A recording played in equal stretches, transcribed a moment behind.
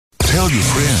Tell your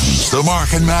friends the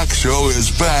Mark and Mack Show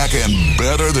is back and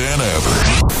better than ever.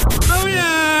 Oh,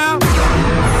 yeah!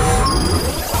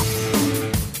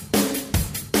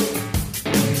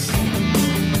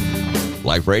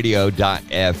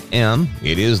 LifeRadio.fm.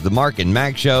 It is the Mark and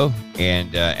Mack Show.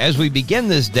 And as we begin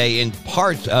this day in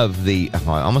parts of the,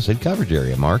 I almost said coverage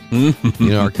area, Mark.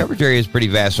 Our coverage area is pretty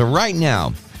vast. So right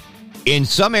now, in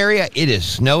some area, it is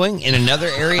snowing. In another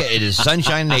area, it is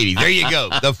sunshine and 80. There you go.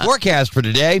 The forecast for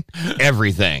today,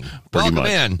 everything. Welcome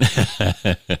in.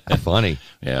 Funny.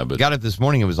 Yeah, but got up this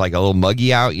morning. It was like a little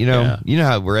muggy out. You know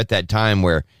how we're at that time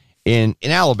where in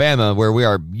Alabama, where we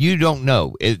are, you don't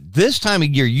know. This time of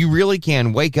year, you really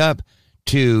can wake up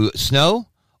to snow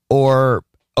or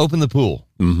open the pool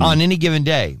on any given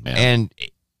day. Yeah. And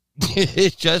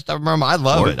it's just, I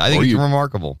love it. I think it's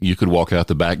remarkable. You could walk out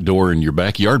the back door and your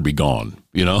backyard be gone,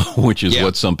 which is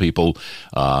what some people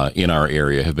in our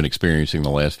area have been experiencing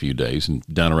the last few days. And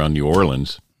down around New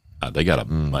Orleans, they got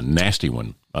a nasty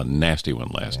one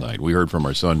last night. We heard from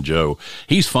our son, Joe.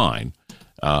 He's fine.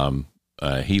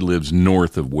 He lives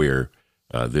north of where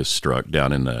this struck,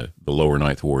 down in the lower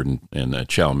Ninth Ward in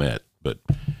Chalmette. But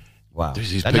wow,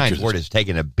 that Ninth Ward has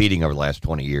taken a beating over the last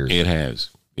 20 years. It has.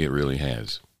 It really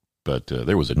has. But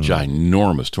there was a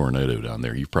ginormous tornado down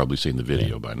there. You've probably seen the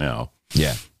video by now.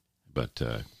 Yeah. But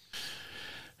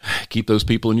keep those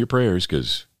people in your prayers,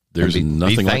 because there's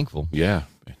nothing be thankful.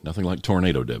 Nothing like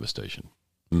tornado devastation.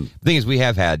 The thing is, we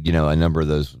have had, a number of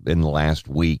those in the last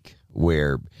week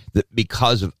where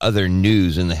because of other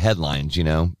news in the headlines,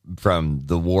 from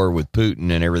the war with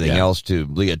Putin and everything else to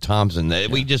Leah Thompson,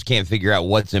 we just can't figure out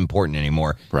what's important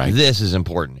anymore. Right. This is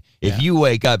important. If you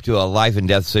wake up to a life and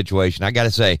death situation, I got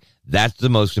to say, that's the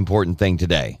most important thing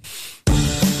today.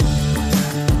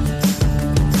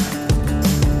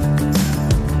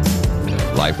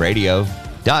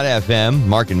 LifeRadio.fm,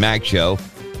 Mark and Mack Show.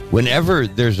 Whenever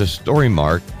there's a story,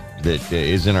 Mark, that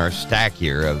is in our stack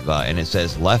here of and it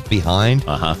says Left Behind,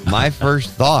 my first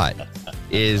thought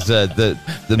is the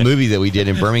movie that we did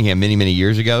in Birmingham many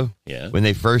years ago. Yeah. When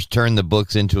they first turned the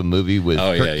books into a movie with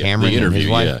Kirk Cameron and his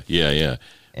wife. Yeah.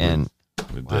 And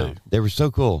wow, they were so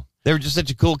cool. They were just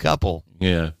such a cool couple.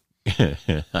 Yeah. You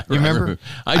remember?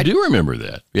 I do remember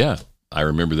that. Yeah. I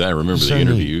remember that. I remember the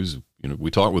interviews. We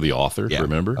talked with the author,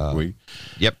 remember?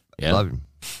 Yep. Yeah. Loved him.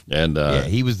 And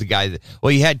he was the guy that,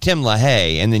 you had Tim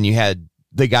LaHaye, and then you had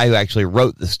the guy who actually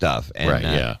wrote the stuff.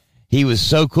 And, he was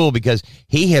so cool because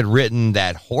he had written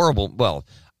that horrible,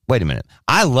 wait a minute.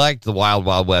 I liked the Wild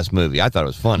Wild West movie. I thought it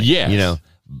was funny. Yeah.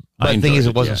 But the thing is,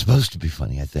 it wasn't supposed to be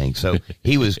funny, I think. So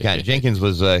he was Jenkins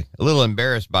was a little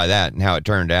embarrassed by that and how it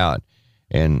turned out.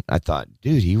 And I thought,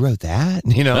 dude, he wrote that?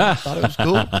 I thought it was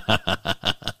cool.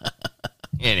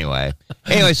 Anyway,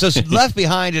 so Left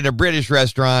Behind at a British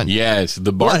restaurant. Yes.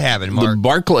 What happened, Mark? The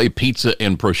Barclay Pizza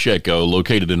and Prosecco,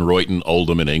 located in Royton,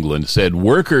 Oldham in England, said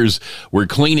workers were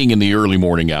cleaning in the early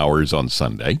morning hours on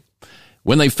Sunday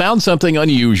when they found something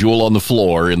unusual on the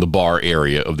floor in the bar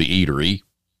area of the eatery,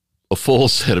 a full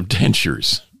set of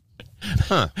dentures.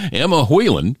 Emma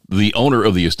Whelan, the owner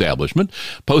of the establishment,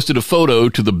 posted a photo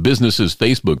to the business's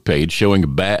Facebook page showing a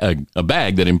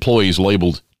bag that employees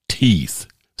labeled teeth.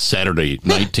 Saturday,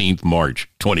 19th March,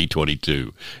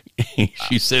 2022.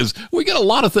 She says, we got a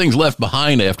lot of things left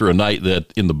behind after a night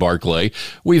that in the Barclay.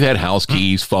 We've had house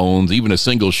keys, phones, even a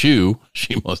single shoe.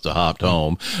 She must have hopped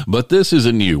home. But this is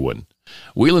a new one.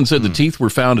 Whelan said the teeth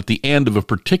were found at the end of a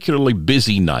particularly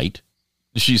busy night.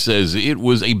 She says, it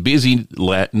was a busy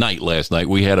night last night.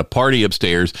 We had a party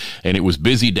upstairs, and it was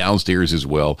busy downstairs as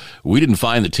well. We didn't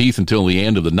find the teeth until the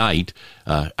end of the night.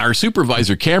 Our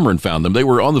supervisor, Cameron, found them. They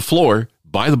were on the floor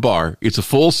by the bar. It's a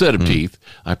full set of teeth.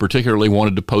 I particularly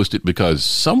wanted to post it because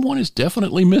someone is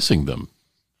definitely missing them.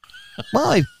 Well,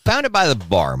 I found it by the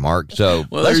bar, Mark, so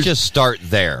let's just start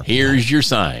there. Here's your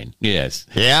sign. Yes.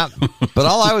 Yeah, but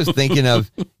all I was thinking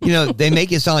of, they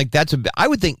make it sound like I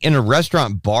would think in a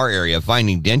restaurant bar area,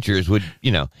 finding dentures would,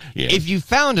 if you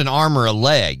found an arm or a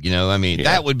leg,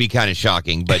 that would be kind of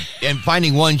shocking. But, and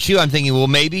finding one shoe, I'm thinking, well,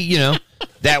 maybe,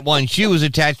 that one shoe was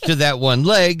attached to that one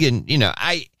leg, and,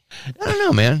 I don't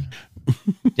know, man.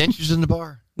 Dentures in the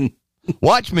bar.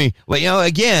 Watch me. Well,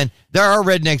 again, there are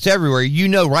rednecks everywhere.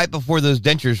 Right before those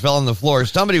dentures fell on the floor,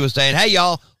 somebody was saying, hey,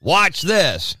 y'all, watch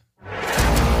this.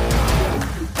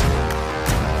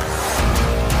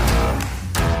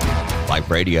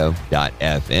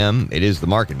 LifeRadio.fm. It is the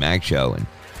Mark and Mack Show. And,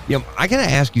 I got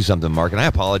to ask you something, Mark, and I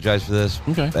apologize for this.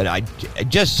 Okay. But I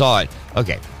just saw it.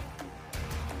 Okay.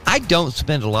 I don't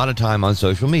spend a lot of time on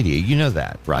social media. You know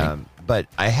that. Right. But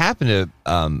I happen to,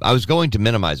 I was going to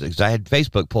minimize it because I had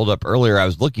Facebook pulled up earlier. I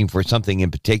was looking for something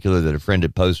in particular that a friend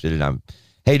had posted, and I'm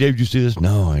Hey, Dave, did you see this?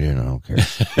 No, I didn't. I don't care.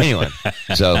 Anyway,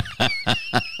 so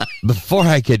before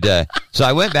I could, so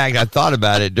I went back and I thought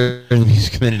about it during the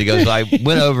music a minute ago. So I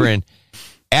went over, and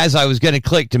as I was going to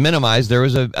click to minimize, there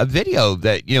was a video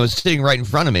that, was sitting right in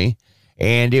front of me,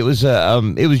 and it was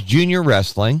junior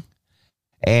wrestling,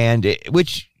 and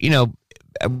which,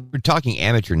 we're talking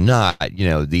amateur, not,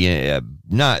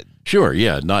 not. Sure.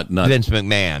 Yeah. Not Vince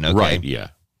McMahon. Okay? Right. Yeah.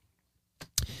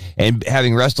 And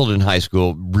having wrestled in high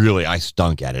school, really, I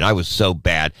stunk at it. I was so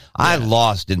bad. Yeah. I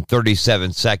lost in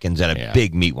 37 seconds at a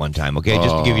big meet one time, okay?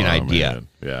 Just to give you an idea. Man.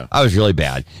 Yeah. I was really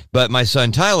bad. But my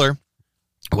son, Tyler,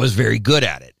 was very good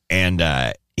at it.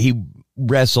 And he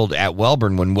wrestled at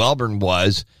Welborn when Welborn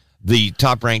was the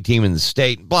top-ranked team in the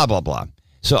state, blah, blah, blah.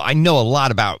 So I know a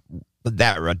lot about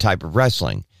that type of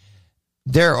wrestling.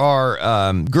 There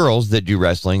are girls that do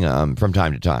wrestling from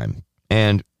time to time.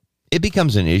 And it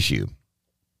becomes an issue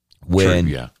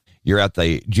when you're at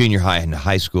the junior high and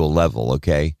high school level,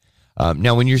 okay?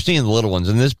 Now, when you're seeing the little ones,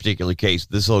 in this particular case,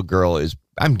 this little girl is,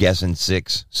 I'm guessing,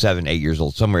 6, 7, 8 years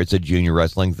old, somewhere. It's a junior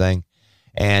wrestling thing.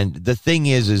 And the thing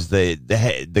is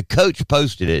the coach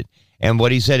posted it, and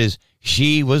what he said is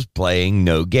she was playing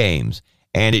no games.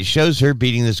 And it shows her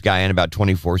beating this guy in about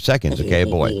 24 seconds, okay,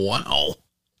 boy. Wow.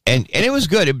 And it was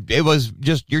good. It was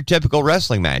just your typical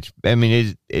wrestling match. I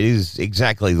mean, it is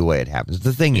exactly the way it happens.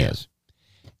 The thing is,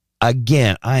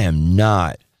 again, I am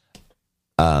not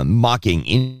mocking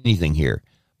anything here,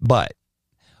 but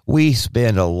we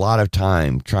spend a lot of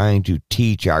time trying to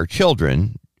teach our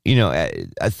children,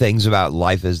 things about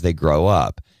life as they grow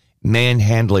up.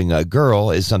 Manhandling a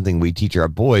girl is something we teach our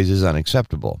boys is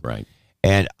unacceptable. Right.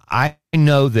 And I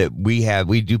know that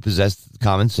we do possess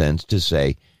common sense to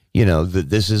say, that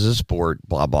this is a sport,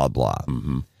 blah, blah, blah.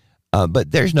 Mm-hmm.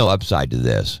 But there's no upside to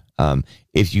this.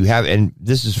 If you have, and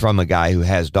this is from a guy who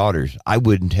has daughters, I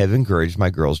wouldn't have encouraged my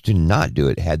girls to not do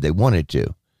it had they wanted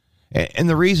to. And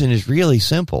the reason is really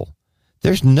simple.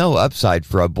 There's no upside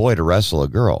for a boy to wrestle a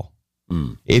girl.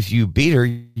 Mm. If you beat her,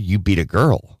 you beat a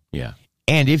girl. Yeah.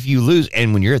 And if you lose,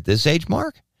 and when you're at this age,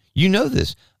 Mark, you know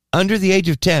this, under the age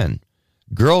of 10,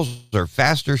 girls are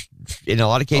faster, in a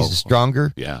lot of cases,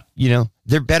 stronger. Yeah.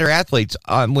 They're better athletes.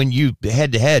 When you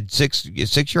head-to-head,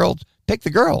 6-year-olds, pick the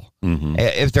girl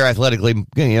if they're athletically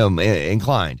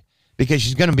inclined, because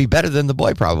she's going to be better than the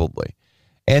boy probably.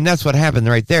 And that's what happened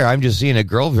right there. I'm just seeing a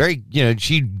girl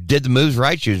she did the moves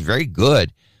right. She was very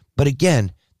good. But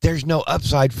again, there's no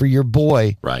upside for your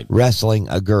boy wrestling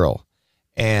a girl.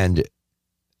 And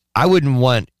I wouldn't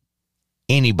want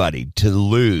anybody to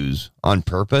lose on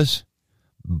purpose.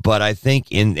 But I think,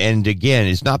 and again,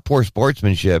 it's not poor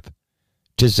sportsmanship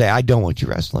to say, I don't want you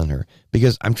wrestling her,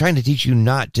 because I'm trying to teach you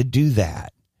not to do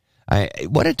that.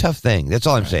 What a tough thing. That's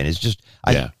all I'm saying. It's just,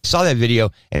 I saw that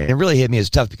video, and it really hit me as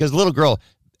tough, because the little girl,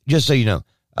 just so you know,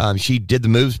 she did the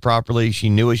moves properly. She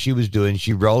knew what she was doing.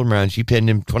 She rolled him around. She pinned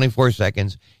him 24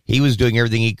 seconds. He was doing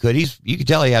everything he could. You could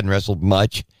tell he hadn't wrestled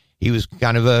much. He was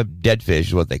kind of a dead fish,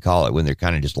 is what they call it, when they're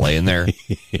kind of just laying there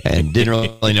and didn't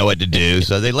really know what to do.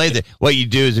 So they lay there. What you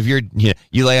do is, if you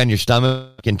lay on your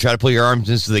stomach and try to pull your arms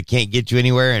in so they can't get you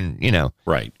anywhere, and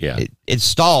right, yeah, it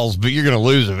stalls, but you're going to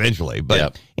lose eventually.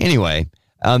 But anyway,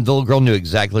 the little girl knew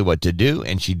exactly what to do,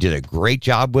 and she did a great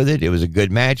job with it. It was a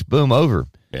good match. Boom, over.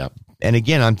 Yeah. And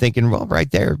again, I'm thinking, well, right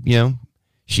there,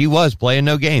 she was playing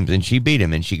no games, and she beat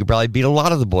him, and she could probably beat a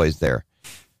lot of the boys there.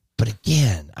 But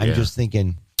again, I'm just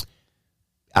thinking,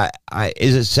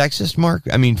 is it sexist, Mark?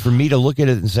 I mean, for me to look at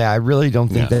it and say, I really don't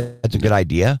think that's a good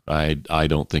idea. I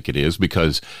don't think it is,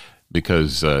 because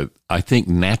I think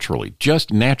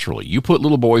just naturally, you put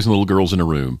little boys and little girls in a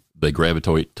room, they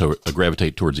gravitate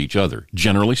towards each other.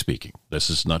 Generally speaking, this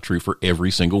is not true for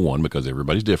every single one, because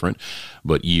everybody's different,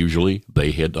 but usually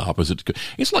they head to opposite.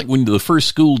 It's like when the first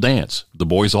school dance, the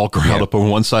boys all crowd up on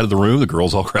one side of the room, the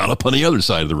girls all crowd up on the other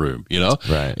side of the room.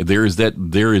 Right? There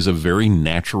is a very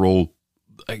natural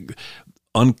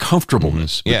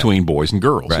uncomfortableness between boys and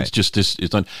girls. Right. It's just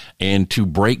it's not, and to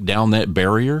break down that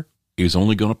barrier is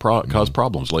only going to cause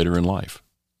problems later in life.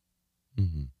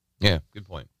 Mm-hmm. Yeah, good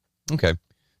point. Okay,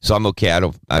 so I'm okay.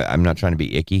 I'm not trying to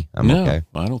be icky. No, okay.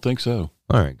 I don't think so.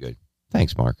 All right, good.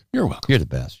 Thanks, Mark. You're welcome. You're the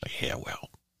best. Yeah, well,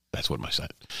 that's what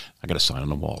I got a sign on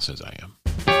the wall says I am.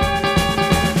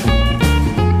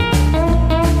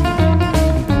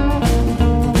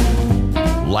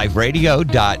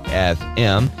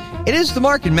 LifeRadio.fm. It is the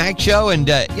Mark and Mack show, and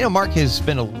Mark has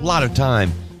spent a lot of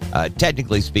time,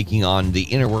 technically speaking, on the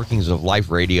inner workings of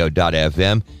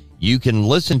LifeRadio.fm. You can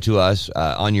listen to us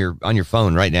on your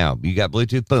phone right now. You got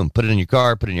Bluetooth, boom, put it in your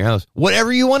car, put it in your house,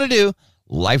 whatever you want to do.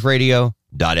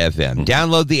 LifeRadio.fm.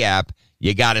 Download the app.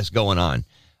 You got us going on.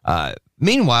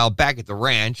 Meanwhile, back at the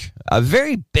ranch, a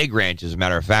very big ranch, as a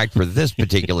matter of fact, for this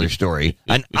particular story,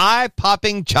 an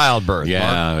eye-popping childbirth.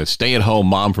 Yeah, a stay-at-home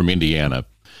mom from Indiana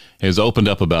has opened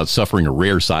up about suffering a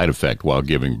rare side effect while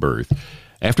giving birth.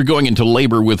 After going into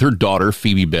labor with her daughter,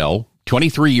 Phoebe Bell,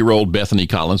 23-year-old Bethany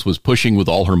Collins was pushing with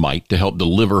all her might to help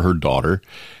deliver her daughter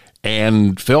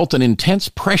and felt an intense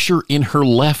pressure in her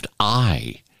left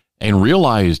eye and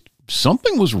realized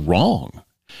something was wrong.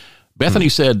 Bethany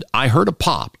said, "I heard a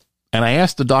pop, and I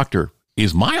asked the doctor,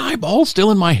 is my eyeball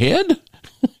still in my head?"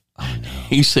 Oh, no.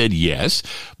 He said, "Yes,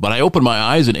 but I opened my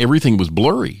eyes and everything was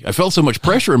blurry. I felt so much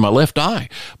pressure in my left eye,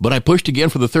 but I pushed again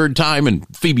for the third time and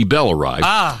Phoebe Bell arrived.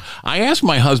 I asked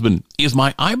my husband, is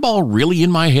my eyeball really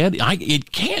in my head?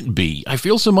 It can't be. I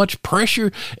feel so much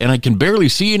pressure and I can barely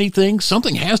see anything.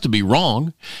 Something has to be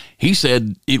wrong." He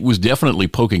said it was definitely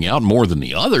poking out more than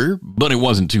the other, but it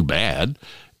wasn't too bad.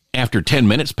 After 10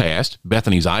 minutes passed,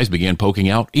 Bethany's eyes began poking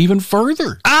out even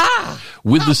further.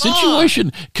 With the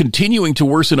situation continuing to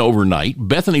worsen overnight,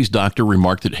 Bethany's doctor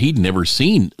remarked that he'd never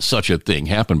seen such a thing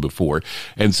happen before,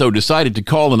 and so decided to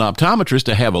call an optometrist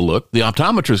to have a look. The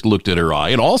optometrist looked at her eye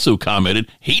and also commented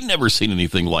he'd never seen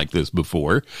anything like this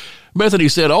before. Bethany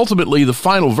said ultimately the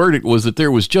final verdict was that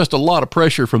there was just a lot of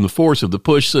pressure from the force of the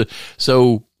push,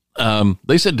 so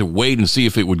they said to wait and see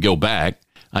if it would go back.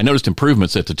 I noticed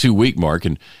improvements at the 2-week mark,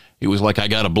 and it was like I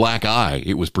got a black eye.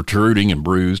 It was protruding and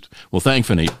bruised. Well,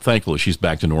 thankfully, she's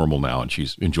back to normal now, and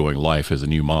she's enjoying life as a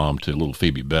new mom to little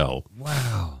Phoebe Bell.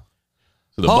 Wow.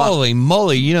 So holy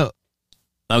moly, you know.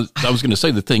 I was going to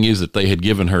say the thing is that they had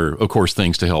given her, of course,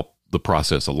 things to help the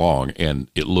process along,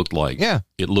 and it looked like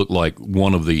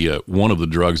one of the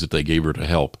drugs that they gave her to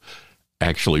help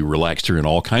actually relaxed her in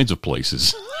all kinds of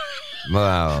places.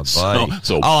 Wow, buddy.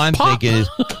 So all I'm thinking is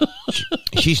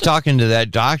she's talking to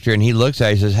that doctor, and he looks at her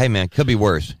and says, "Hey, man, could be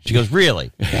worse." She goes, "Really?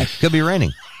 Yeah, could be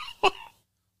raining."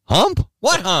 Hump?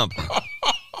 What hump?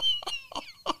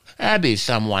 That'd be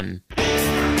someone.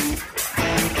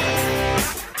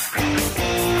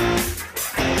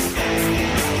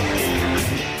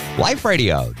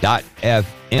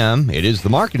 LifeRadio.fm. It is the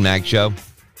Mark and Mack Show.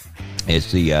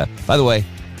 It's the, by the way,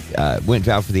 went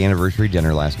out for the anniversary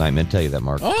dinner last night. I meant to tell you that,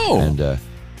 Mark. Oh. And,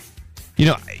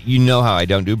 you know how I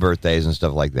don't do birthdays and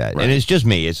stuff like that. Right. And it's just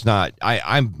me. It's not,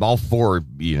 I'm all for,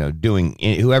 doing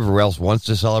whoever else wants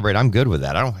to celebrate. I'm good with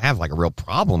that. I don't have like a real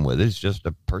problem with it. It's just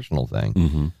a personal thing.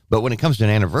 Mm-hmm. But when it comes to an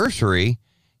anniversary,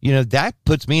 that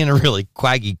puts me in a really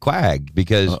quaggy quag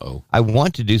because I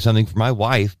want to do something for my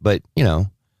wife, but,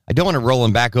 I don't want it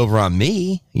rolling back over on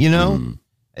me, You know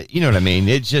what I mean?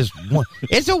 It's just,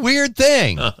 it's a weird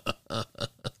thing.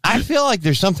 I feel like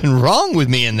there's something wrong with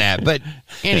me in that. But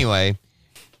anyway,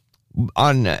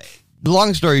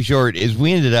 long story short is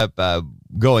we ended up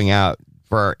going out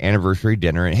for our anniversary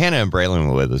dinner, and Hannah and Braylon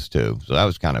were with us too. So that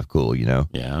was kind of cool,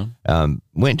 Yeah.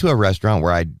 Went to a restaurant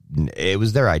where it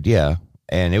was their idea,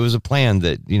 and it was a plan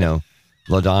that,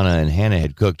 LaDonna and Hannah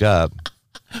had cooked up.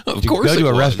 Of course go to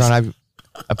a restaurant,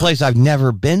 a place I've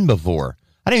never been before.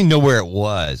 I didn't even know where it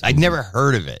was. I'd never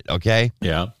heard of it, okay?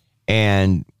 Yeah.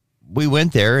 And we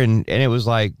went there, and it was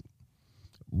like,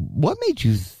 what made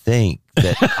you think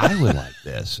that I would like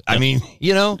this? I mean,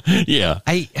 Yeah.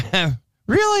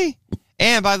 Really?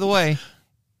 And by the way,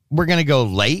 we're going to go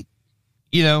late.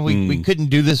 We couldn't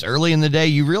do this early in the day.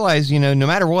 You realize, no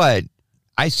matter what,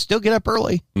 I still get up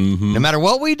early. Mm-hmm. No matter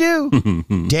what we do,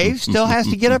 Dave still has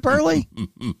to get up early.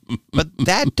 But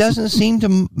that doesn't seem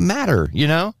to matter, I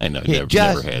know. It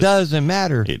just doesn't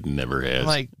matter. It never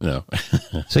has. No.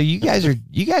 So you guys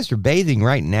are bathing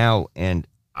right now, and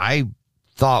I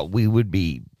thought we would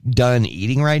be done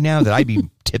eating right now, that I'd be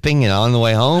tipping and on the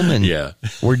way home, and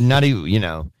we're not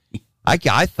even,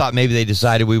 I thought maybe they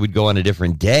decided we would go on a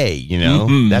different day,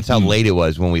 Mm-hmm. That's how late it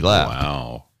was when we left.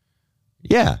 Wow.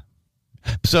 Yeah.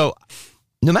 So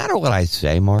no matter what I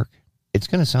say, Mark, it's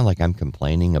going to sound like I'm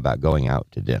complaining about going out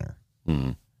to dinner.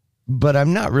 Mm. But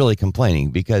I'm not really complaining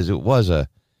because it was they're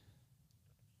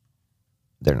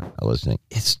not listening.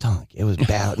 It stunk. It was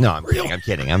bad. No, I'm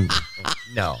kidding.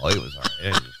 No, it was all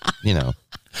right.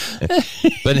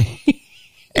 But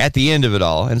at the end of it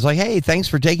all, and it's like, hey, thanks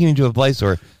for taking me to a place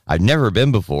where I've never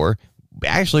been before.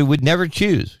 Actually would never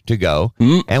choose to go.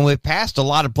 And we passed a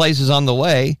lot of places on the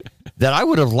way that I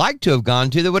would have liked to have gone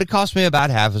to that would have cost me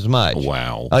about half as much.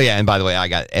 Wow. Oh yeah, and by the way, I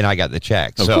got the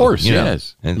check. Of course,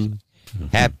 yes. And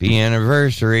happy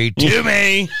anniversary to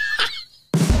me.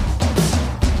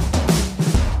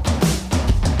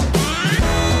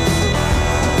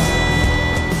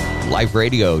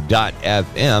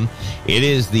 liferadio.fm. It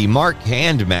is the Mark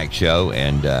and Mack Show,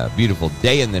 and beautiful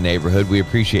day in the neighborhood. We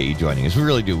appreciate you joining us. We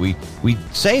really do. We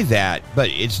say that, but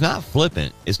it's not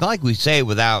flippant. It's not like we say it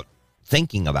without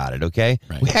thinking about it, okay?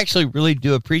 Right. We actually really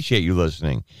do appreciate you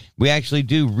listening. We actually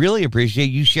do really appreciate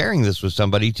you sharing this with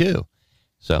somebody, too.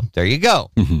 So, there you go.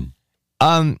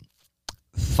 Mm-hmm.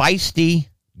 Feisty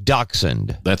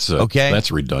Dachshund.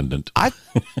 That's redundant. I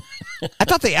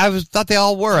thought they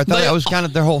all were. I thought that was kind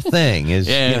of their whole thing. Is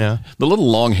the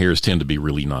little long hairs tend to be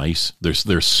really nice.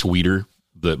 They're sweeter.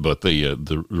 But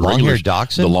the long-haired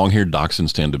dachshund, the long-haired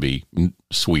dachshunds tend to be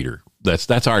sweeter.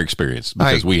 That's our experience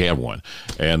because we have one.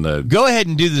 And go ahead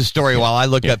and do the story while I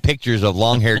look up pictures of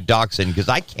long-haired dachshund because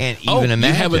I can't even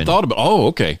imagine. You haven't thought about? Oh,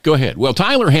 okay. Go ahead. Well,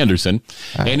 Tyler Henderson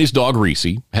and his dog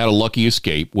Reese had a lucky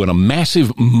escape when a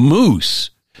massive moose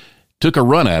took a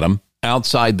run at him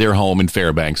outside their home in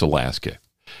Fairbanks, Alaska.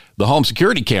 The home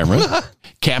security camera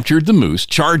captured the moose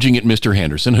charging at Mr.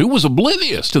 Henderson, who was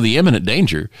oblivious to the imminent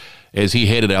danger as he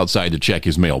headed outside to check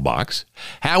his mailbox.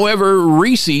 However,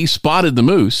 Reese spotted the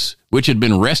moose, which had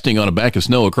been resting on a bank of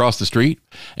snow across the street,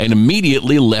 and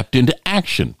immediately leapt into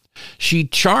action. She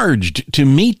charged to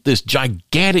meet this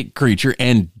gigantic creature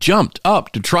and jumped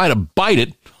up to try to bite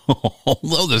it,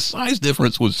 although the size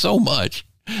difference was so much,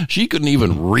 she couldn't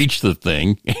even reach the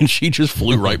thing, and she just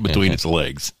flew right between its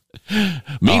legs.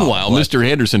 Meanwhile, Mr.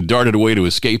 Henderson darted away to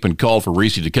escape and called for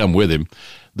Reese to come with him.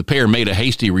 The pair made a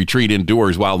hasty retreat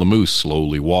indoors while the moose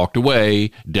slowly walked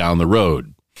away down the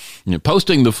road.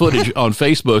 Posting the footage on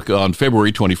Facebook on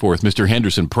February 24th, Mr.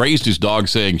 Henderson praised his dog,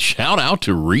 saying, "Shout out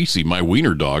to Reese, my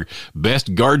wiener dog.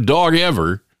 Best guard dog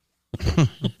ever."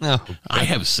 I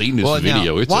have seen this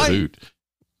video. It's a hoot.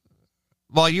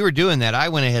 While you were doing that, I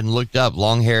went ahead and looked up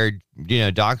long-haired,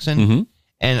 dachshund,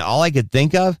 and all I could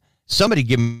think of, somebody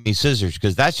give me scissors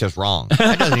because that's just wrong.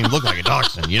 That doesn't even look like a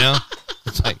dachshund,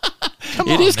 It's like,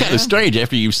 it is kind of strange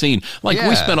after you've seen,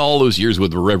 we spent all those years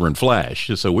with the Reverend Flash,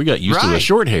 so we got used to the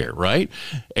short hair, right?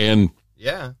 And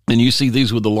you see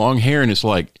these with the long hair, and it's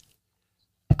like,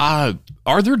 are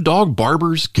there dog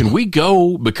barbers? Can we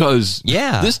go? Because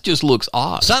this just looks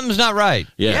odd. Something's not right.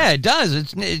 Yeah, it does.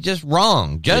 It's just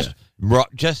wrong. Just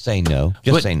say no.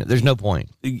 Say no. There's no point.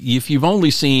 If you've only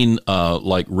seen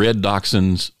like red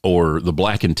dachshunds or the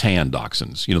black and tan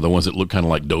dachshunds, the ones that look kind of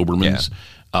like Dobermans,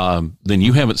 then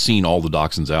you haven't seen all the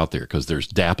dachshunds out there because there's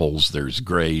dapples, there's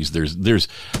grays,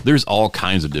 there's all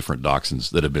kinds of different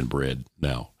dachshunds that have been bred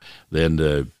now.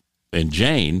 And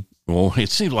Jane, well, it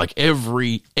seems like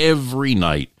every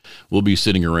night we'll be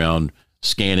sitting around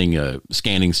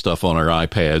scanning stuff on our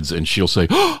iPads, and she'll say,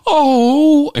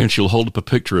 "Oh," and she'll hold up a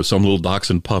picture of some little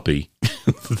dachshund puppy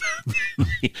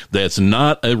that's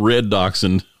not a red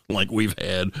dachshund like we've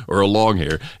had or a long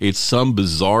hair. It's some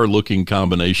bizarre looking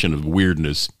combination of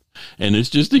weirdness, and it's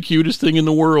just the cutest thing in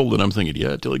the world. And I'm thinking,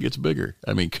 till it gets bigger.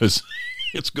 I mean, because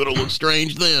it's gonna look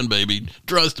strange then, baby.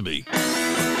 Trust me.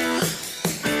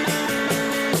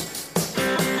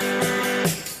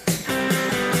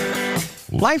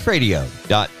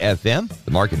 LifeRadio.fm,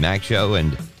 the Mark and Mack Show,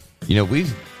 and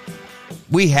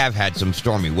we have had some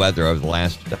stormy weather over the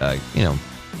last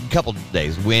couple of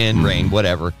days, wind, rain,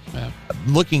 whatever. Yeah.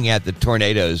 Looking at the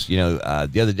tornadoes, the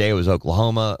other day it was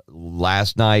Oklahoma,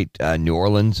 last night New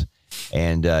Orleans,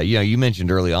 and you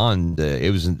mentioned early on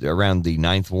it was around the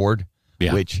 9th Ward,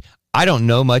 which I don't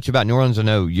know much about New Orleans. I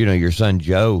know your son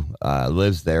Joe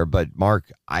lives there, but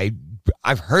Mark,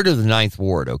 I've heard of the 9th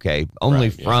Ward, okay, only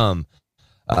from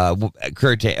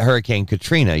Hurricane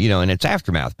Katrina, and its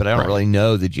aftermath, but I don't really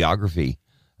know the geography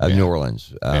of New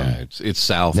Orleans. It's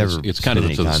south. It's kind of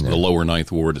to the lower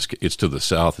 9th Ward. It's to the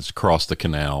south. It's across the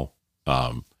canal,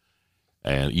 and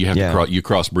you have to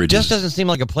cross bridges. Just doesn't seem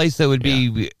like a place that would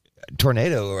be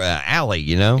tornado or alley.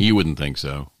 You wouldn't think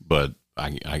so, but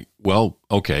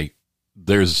okay.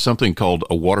 There's something called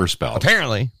a water spout.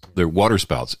 Apparently, they're water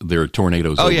spouts. They're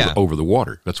tornadoes over the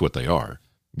water. That's what they are.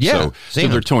 Yeah, so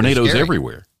there are tornadoes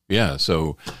everywhere. Yeah,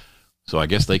 so I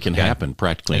guess they can happen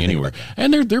practically anywhere.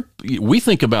 And we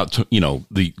think about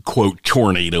the quote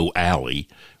tornado alley.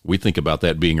 We think about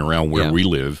that being around where we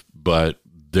live, but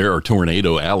there are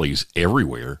tornado alleys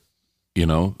everywhere.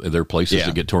 There are places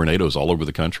that get tornadoes all over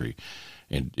the country,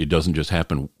 and it doesn't just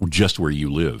happen just where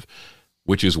you live.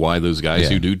 Which is why those guys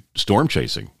who do storm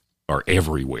chasing are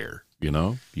everywhere.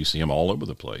 You see them all over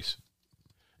the place.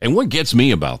 And what gets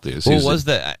me about this is... was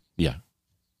it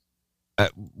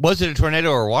a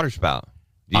tornado or a water spout?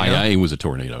 It was a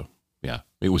tornado. Yeah,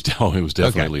 it was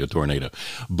definitely a tornado.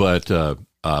 But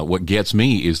what gets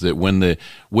me is that when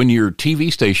your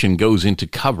TV station goes into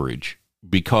coverage,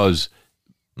 because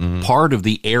part of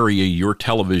the area your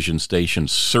television station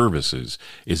services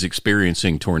is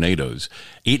experiencing tornadoes,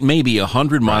 it may be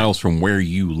 100 miles from where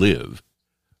you live,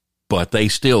 but they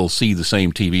still see the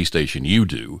same TV station you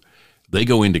do. They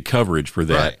go into coverage for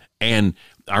that. Right. And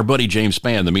our buddy James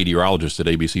Spann, the meteorologist at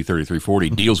ABC 3340,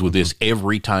 deals with this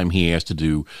every time he has to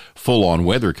do full-on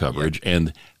weather coverage.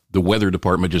 And the weather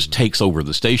department just takes over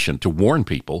the station to warn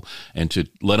people and to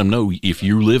let them know, if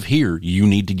you live here, you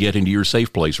need to get into your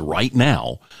safe place right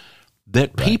now.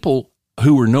 That people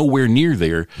who are nowhere near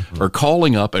there are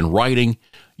calling up and writing,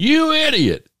 "You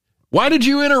idiot! Why did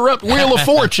you interrupt Wheel of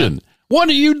Fortune? What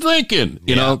are you thinking?"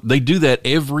 You know, they do that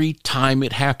every time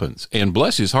it happens. And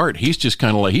bless his heart, he's just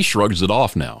kind of like, he shrugs it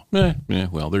off now.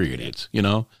 Well, they're idiots, you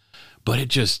know. But it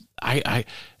just,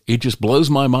 it just blows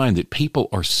my mind that people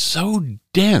are so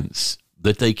dense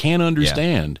that they can't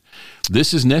understand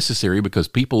this is necessary, because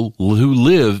people who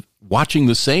live watching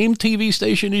the same TV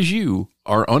station as you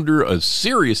are under a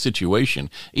serious situation,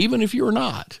 even if you're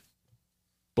not.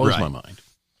 Blows my mind.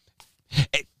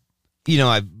 You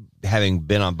know, having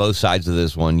been on both sides of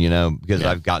this one, you know, because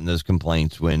I've gotten those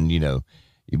complaints when, you know,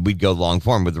 we'd go long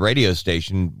form with the radio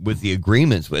station with the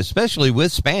agreements, especially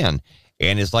with Span.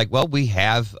 And it's like, well, we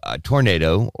have a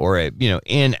tornado or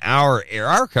in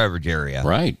our coverage area.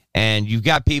 Right. And you've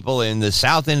got people in the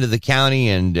south end of the county,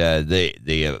 and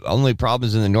the only problem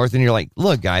is in the north. And you're like,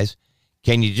 look, guys,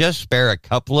 can you just spare a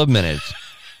couple of minutes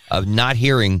of not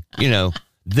hearing,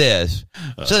 this,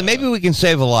 so that maybe we can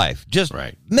save a life? Just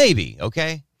maybe.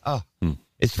 Okay. Oh,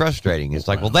 it's frustrating. It's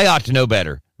like, well, they ought to know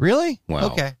better. Really? Wow.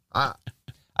 Okay. I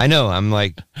know. I'm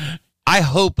like, I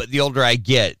hope the older I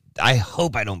get, I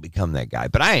hope I don't become that guy,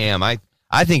 but I am. I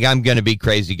think I'm going to be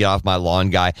crazy, get off my lawn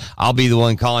guy. I'll be the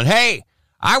one calling, "Hey,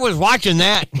 I was watching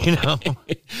that," and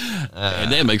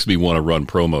that makes me want to run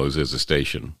promos as a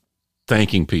station,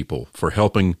 thanking people for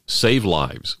helping save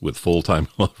lives with full-time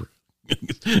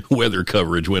weather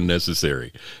coverage when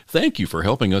necessary. Thank you for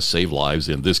helping us save lives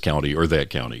in this county or that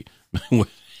county.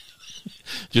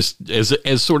 Just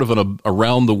as sort of an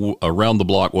around the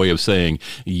block way of saying,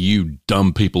 you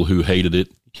dumb people who hated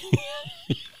it.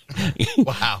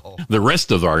 Wow. The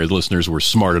rest of our listeners were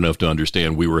smart enough to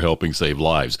understand we were helping save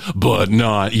lives, but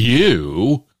not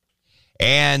you.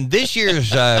 And this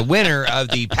year's winner of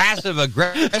the Passive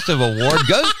Aggressive Award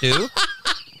goes to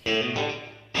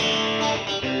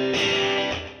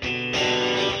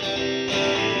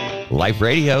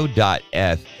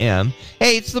LifeRadio.fm.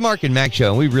 Hey, it's the Mark and Mack Show,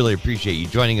 and we really appreciate you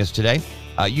joining us today.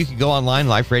 You can go online,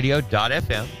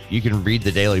 LifeRadio.fm. You can read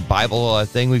the daily Bible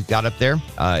thing we've got up there.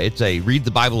 It's a Read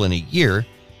the Bible in a Year,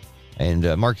 and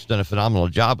Mark's done a phenomenal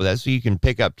job with that, so you can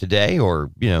pick up today or,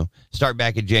 start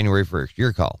back at January 1st,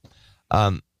 your call.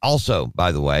 Also,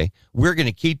 by the way, we're going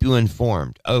to keep you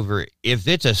informed over if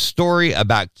it's a story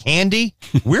about candy.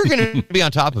 We're going to be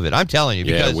on top of it. I'm telling you.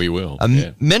 Because we will.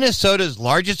 Minnesota's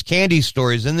largest candy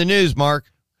store is in the news, Mark.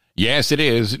 Yes, it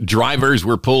is. Drivers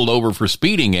were pulled over for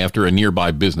speeding after a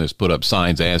nearby business put up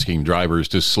signs asking drivers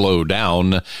to slow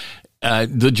down.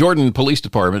 The Jordan Police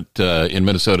Department in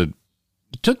Minnesota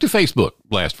took to Facebook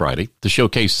last Friday to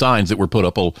showcase signs that were put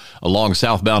up along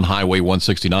southbound Highway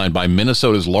 169 by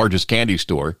Minnesota's largest candy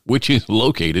store, which is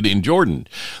located in Jordan.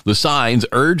 The signs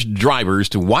urged drivers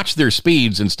to watch their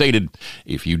speeds and stated,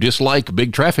 "If you dislike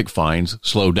big traffic fines,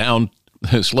 slow down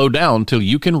till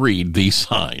you can read these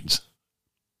signs."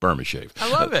 Burma shave.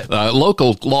 I love it.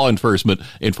 Local law enforcement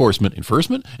took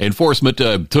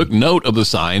note of the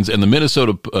signs, and the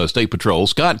Minnesota State Patrol,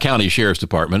 Scott County Sheriff's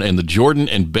Department, and the Jordan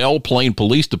and Belle Plaine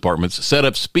Police Departments set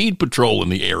up speed patrol in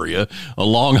the area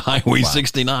along Highway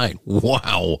 69.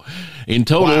 Wow. In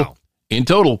total,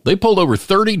 they pulled over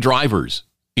 30 drivers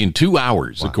in 2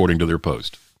 hours, according to their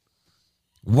post.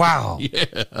 Wow.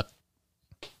 Yeah.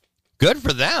 Good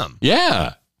for them.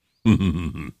 Yeah.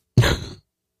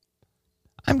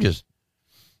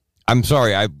 I'm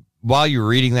sorry. While you were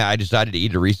reading that, I decided to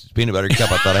eat a Reese's peanut butter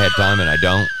cup. I thought I had time, and I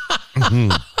don't.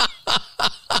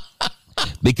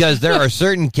 Because there are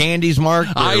certain candies, Mark,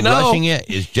 rushing it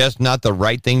is just not the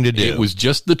right thing to do. It was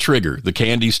just the trigger, the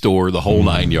candy store, the whole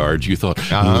 9 yards. You thought,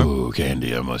 ooh,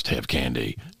 candy, I must have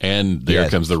candy. And there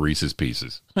comes the Reese's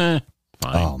Pieces. Fine.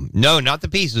 No, not the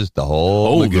pieces, the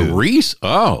whole the Reese?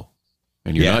 Oh.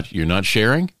 And you're not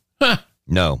sharing? Huh.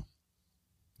 No.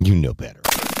 You know better.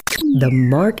 The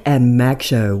Mark and Mack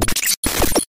Show.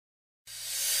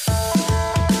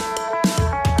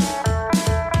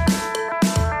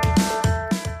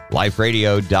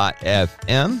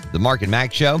 LifeRadio.fm, the Mark and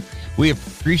Mack Show. We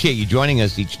appreciate you joining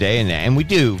us each day, and we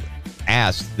do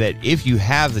ask that if you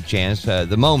have the chance,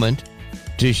 the moment,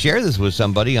 to share this with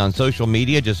somebody on social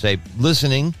media, just say,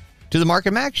 listening to the Mark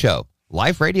and Mack Show.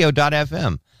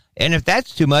 liferadio.fm. And if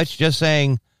that's too much, just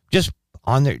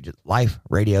on there,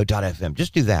 liferadio.fm.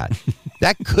 Just do that.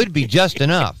 That could be just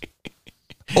enough.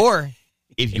 Or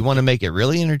if you want to make it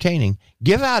really entertaining,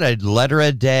 give out a letter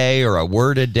a day or a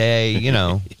word a day,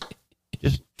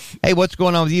 just, hey, what's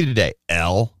going on with you today?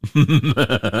 L.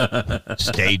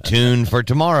 Stay tuned for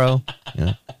tomorrow.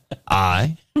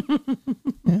 I.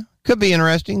 Could be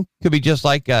interesting. Could be just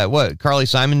like Carly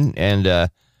Simon and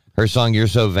her song "You're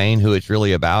So Vain," who it's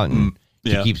really about, and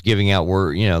she keeps giving out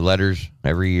letters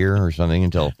every year or something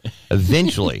until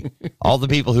eventually all the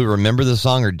people who remember the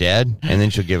song are dead, and then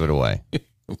she'll give it away.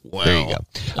 Wow. There you go.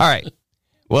 All right.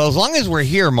 Well, as long as we're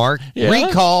here, Mark,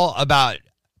 recall about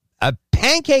a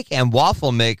pancake and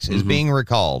waffle mix is being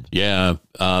recalled. Yeah.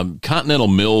 Continental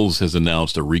Mills has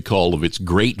announced a recall of its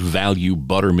Great Value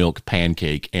buttermilk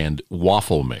pancake and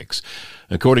waffle mix.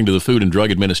 According to the Food and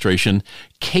Drug Administration,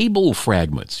 cable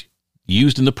fragments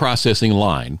used in the processing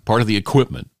line, part of the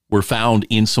equipment, were found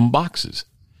in some boxes.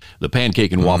 The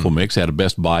pancake and waffle mix had a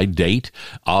Best Buy date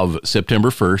of September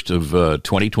 1st of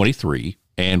 2023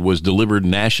 and was delivered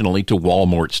nationally to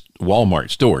Walmart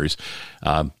stores.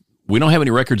 We don't have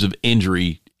any records of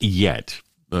injury yet.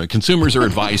 Consumers are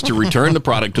advised to return the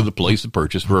product to the place of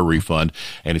purchase for a refund.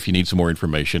 And if you need some more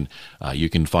information, you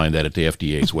can find that at the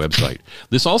FDA's website.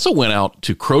 This also went out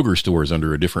to Kroger stores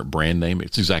under a different brand name.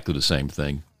 It's exactly the same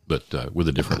thing, but with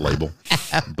a different label.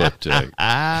 But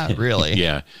really?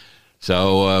 Yeah.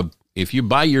 So if you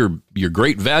buy your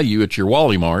Great Value at your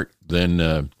Wally Mart,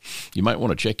 then you might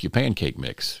want to check your pancake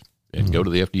mix and go to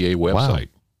the FDA website.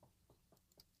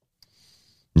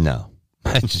 No,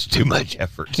 that's just too much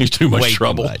effort. It's too much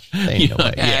trouble. And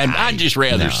I'd just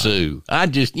rather sue. I'm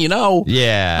going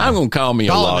to call me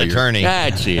a lawyer. An attorney.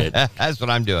 That's it. That's what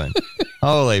I'm doing.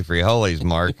 Holy free holies,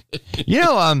 Mark.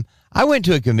 I went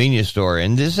to a convenience store,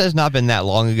 and this has not been that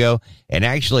long ago. And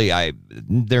actually,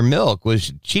 their milk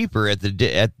was cheaper at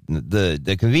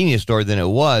the convenience store than it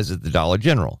was at the Dollar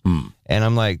General. And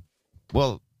I'm like,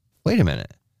 well, wait a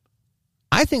minute.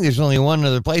 I think there's only one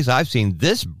other place I've seen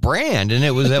this brand, and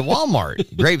it was at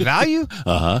Walmart. Great Value?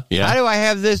 Yeah. How do I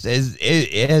have this? Has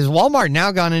Walmart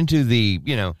now gone into the,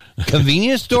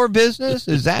 convenience store business?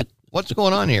 Is that what's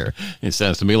going on here? It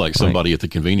sounds to me like somebody at the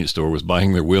convenience store was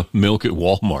buying their milk at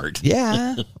Walmart.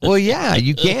 Yeah. Well, yeah,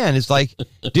 you can. It's like,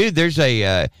 dude, there's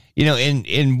a,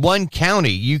 in one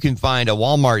county, you can find a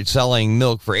Walmart selling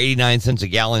milk for 89 cents a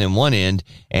gallon in one end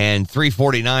and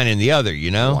 $3.49 in the other,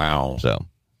 Wow. So.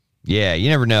 Yeah, you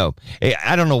never know.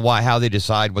 I don't know how they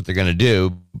decide what they're going to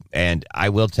do, and I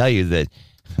will tell you that.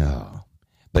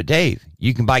 But Dave,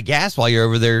 you can buy gas while you're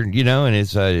over there, and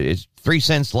it's 3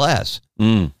 cents less.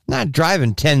 Not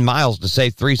driving 10 miles to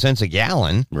save 3 cents a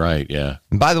gallon. Right. Yeah.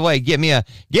 And by the way, get me a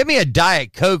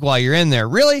Diet Coke while you're in there.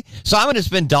 Really? So I'm going to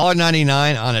spend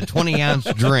 $1.99 on a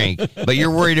 20-ounce drink, but you're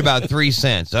worried about 3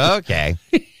 cents. Okay.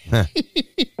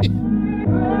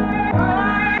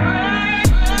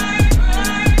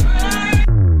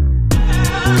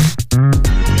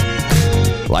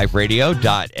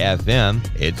 LifeRadio.fm.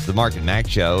 It's the Mark and Mack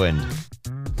show, and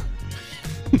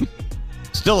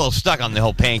still a little stuck on the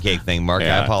whole pancake thing, Mark.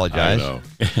 Yeah, I apologize. I know.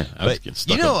 But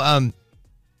a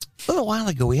little while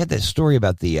ago we had that story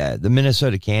about the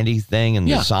Minnesota candy thing and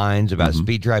the signs about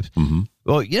speed traps.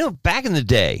 Well, back in the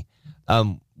day,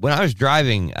 when I was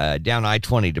driving down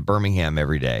I-20 to Birmingham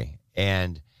every day,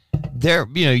 and there,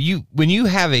 when you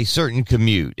have a certain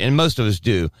commute, and most of us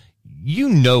do, you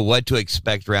know what to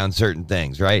expect around certain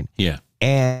things, right? Yeah.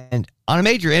 And on a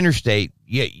major interstate,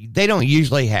 they don't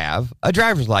usually have a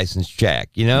driver's license check,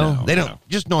 No, they don't.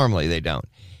 Just normally they don't.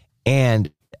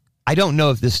 And I don't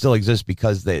know if this still exists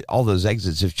because all those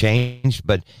exits have changed,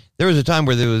 but there was a time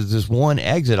where there was this one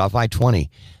exit off I-20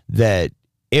 that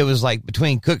it was like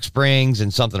between Cook Springs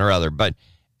and something or other, but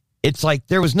it's like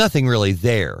there was nothing really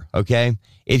there, okay?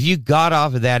 If you got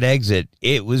off of that exit,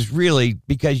 it was really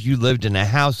because you lived in a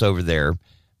house over there,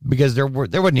 because there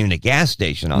wasn't even a gas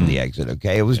station on the exit,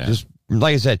 okay? It was just,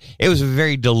 like I said, it was a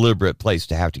very deliberate place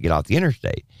to have to get off the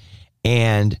interstate.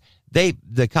 And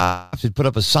the cops had put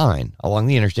up a sign along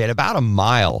the interstate about a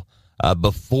mile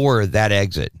before that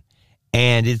exit.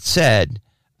 And it said,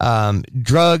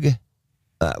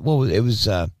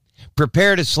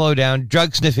 prepare to slow down,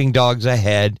 drug sniffing dogs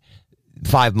ahead,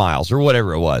 5 miles or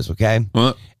whatever it was. Okay.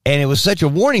 And it was such a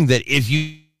warning that if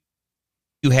you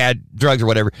had drugs or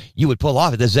whatever, you would pull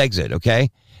off at this exit. Okay.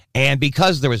 And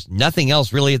because there was nothing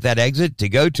else really at that exit to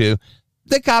go to,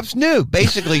 the cops knew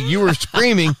basically you were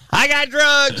screaming, I got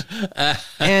drugs.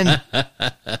 And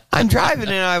I'm driving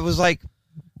and I was like,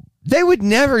 they would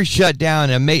never shut down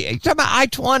talk about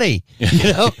I-20.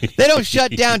 They don't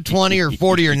shut down 20 or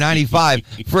 40 or 95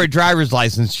 for a driver's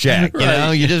license check.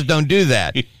 Right. You just don't do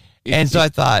that. And so I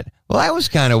thought, well, that was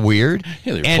kind of weird.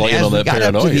 Yeah, they're and playing as on we that got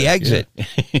up to paranoia. the exit,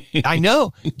 I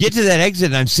know, get to that exit,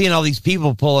 and I'm seeing all these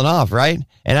people pulling off, right?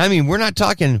 And I mean, we're not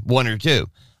talking one or two.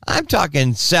 I'm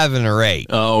talking 7 or 8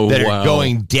 that are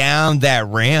going down that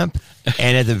ramp.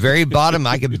 And at the very bottom,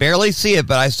 I could barely see it,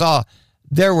 but I saw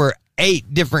there were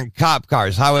 8 different cop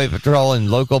cars, highway patrol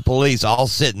and local police, all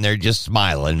sitting there just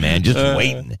smiling, man, just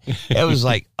waiting. It was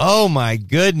like, oh my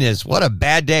goodness, what a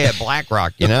bad day at Black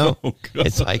Rock,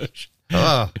 It's like,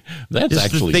 oh, that's just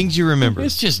actually the things you remember.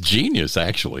 It's just genius,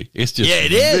 actually. It's just,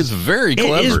 it is. It's very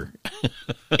clever.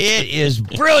 It is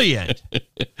brilliant.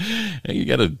 You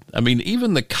gotta,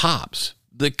 even the cops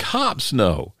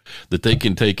know that they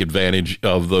can take advantage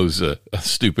of those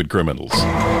stupid criminals.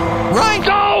 Right.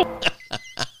 Go!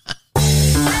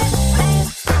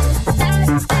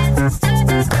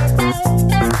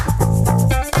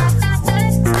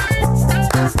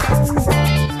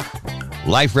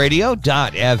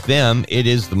 LifeRadio.fm. It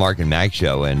is the Mark and Mack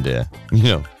Show. And,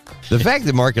 the fact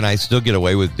that Mark and I still get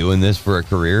away with doing this for a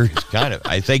career is kind of,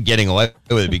 I say getting away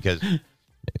with it because it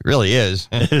really is.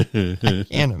 I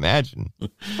can't imagine.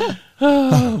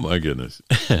 Oh, my goodness.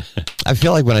 I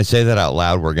feel like when I say that out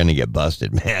loud, we're going to get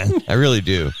busted, man. I really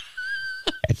do.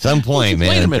 At some point, man,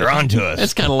 wait a minute. they're on to us.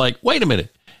 It's kind of like, wait a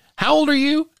minute. How old are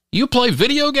you? You play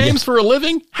video games for a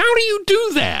living? How do you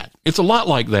do that? It's a lot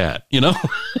like that,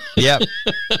 Yep.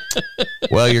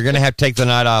 Well, you're going to have to take the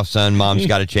night off, son. Mom's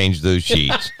got to change those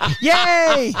sheets.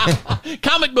 Yay!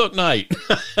 Comic book night.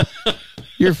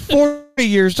 You're 40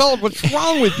 years old. What's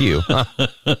wrong with you? All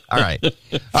right,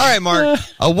 Mark.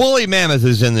 A woolly mammoth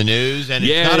is in the news, and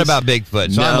it's not about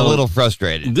Bigfoot, so I'm a little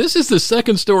frustrated. This is the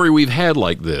second story we've had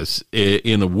like this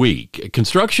in a week.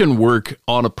 Construction work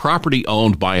on a property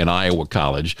owned by an Iowa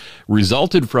college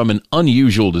resulted from an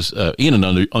unusual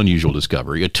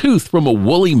discovery, a tooth from a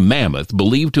woolly mammoth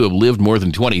believed to have lived more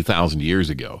than 20,000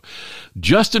 years ago.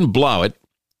 Justin Blowett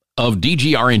of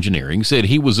DGR Engineering said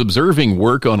he was observing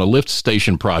work on a lift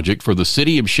station project for the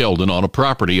city of Sheldon on a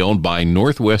property owned by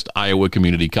Northwest Iowa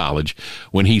Community College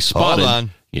when he spotted... Hold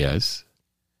on. Yes?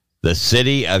 The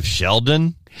city of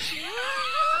Sheldon?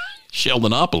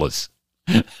 Sheldonopolis.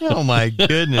 Oh, my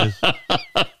goodness.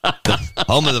 The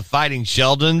home of the Fighting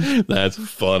Sheldon? That's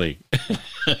funny.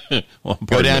 Well,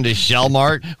 go down to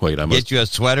Shellmart. Wait, get you a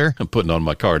sweater. I'm putting on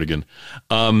my cardigan.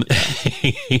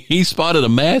 He spotted a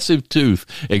massive tooth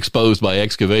exposed by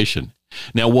excavation.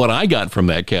 Now, what I got from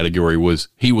that category was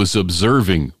he was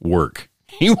observing work.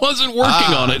 He wasn't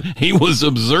working on it. He was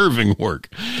observing work.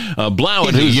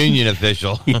 Blowett, who's a union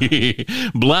official.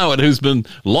 Blowett, who's been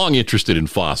long interested in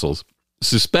fossils,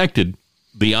 suspected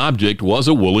the object was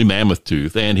a woolly mammoth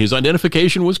tooth, and his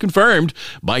identification was confirmed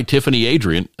by Tiffany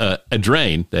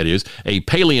Adrain, that is, a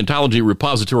paleontology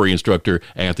repository instructor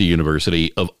at the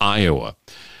University of Iowa.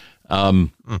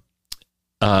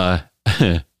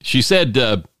 She said,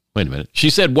 wait a minute. She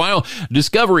said, while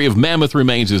discovery of mammoth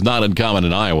remains is not uncommon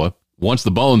in Iowa, once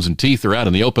the bones and teeth are out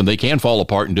in the open, they can fall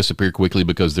apart and disappear quickly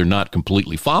because they're not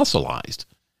completely fossilized.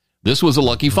 This was a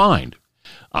lucky find.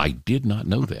 I did not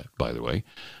know that, by the way.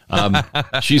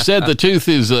 She said the tooth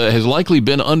has likely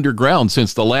been underground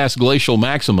since the last glacial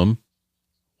maximum.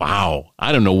 Wow.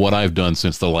 I don't know what I've done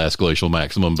since the last glacial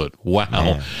maximum, but wow.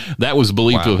 Man. That was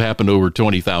believed to have happened over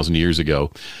 20,000 years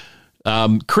ago.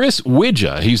 Chris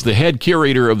Widja, he's the head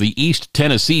curator of the East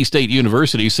Tennessee State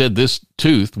University, said this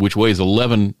tooth, which weighs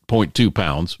 11.2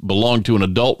 pounds, belonged to an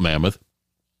adult mammoth.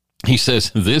 He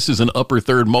says this is an upper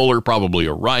third molar, probably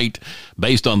a right,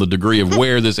 based on the degree of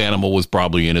wear. This animal was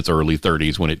probably in its early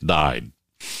 30s when it died.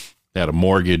 Had a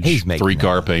mortgage, 3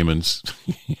 car payments.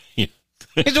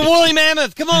 It's a woolly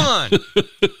mammoth. Come on.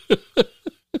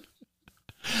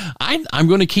 I'm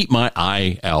going to keep my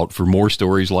eye out for more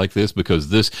stories like this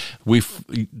because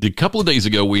a couple of days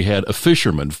ago we had a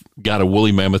fisherman got a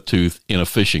woolly mammoth tooth in a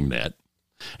fishing net,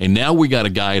 and now we got a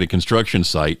guy at a construction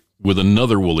site with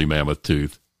another woolly mammoth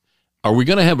tooth. Are we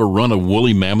going to have a run of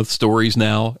woolly mammoth stories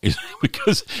now?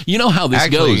 Because you know how this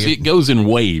goes. It goes in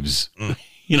waves.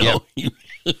 Yep.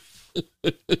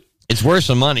 It's worth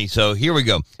some money, so here we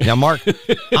go. Now, Mark,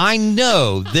 I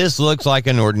know this looks like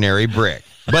an ordinary brick,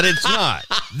 but it's not.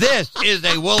 This is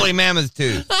a woolly mammoth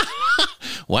tooth.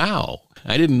 Wow.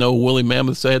 I didn't know woolly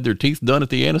mammoths had their teeth done at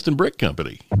the Anniston Brick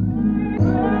Company.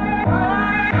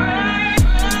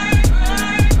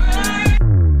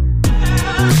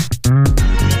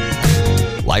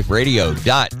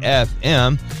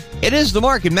 LifeRadio.fm. It is the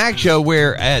Mark and Mack Show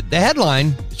where the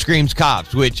headline screams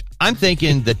cops, which I'm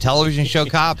thinking the television show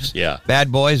Cops. Yeah.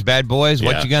 Bad boys. Yeah.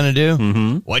 What you gonna do?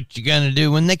 Mm-hmm. What you gonna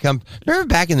do when they come? Remember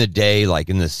back in the day, like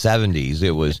in the 70s, it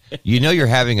was, you're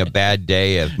having a bad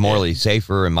day if Morley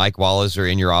Safer and Mike Wallace are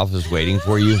in your office waiting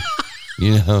for you.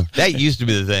 That used to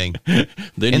be the thing.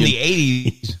 Then in the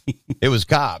 80s, it was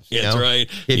Cops. That's right.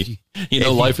 If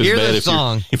life is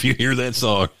bad if you hear that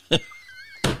song.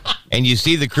 And you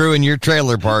see the crew in your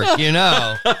trailer park,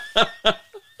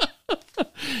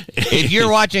 If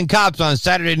you're watching Cops on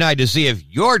Saturday night to see if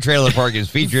your trailer park is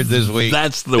featured this week.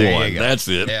 That's the one. That's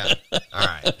it. Yeah. All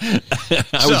right.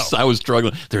 I was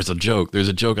struggling. There's a joke.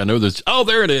 I know this. Oh,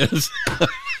 there it is.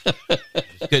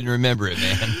 Couldn't remember it,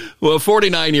 man. Well,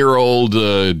 49-year-old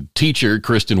teacher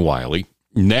Kristen Wiley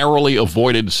narrowly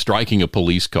avoided striking a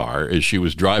police car as she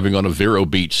was driving on a Vero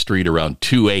Beach street around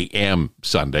 2 a.m.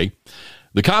 Sunday.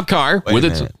 The cop car Wait a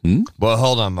minute. Well,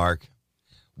 hold on, Mark.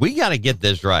 We got to get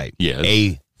this right. Yes.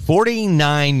 A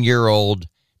 49-year-old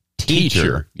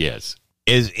teacher yes,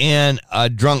 is in a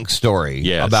drunk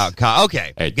story about cop.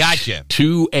 Okay, at gotcha.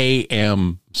 2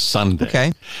 a.m. Sunday.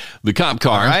 Okay. The cop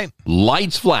car,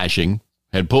 lights flashing,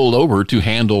 had pulled over to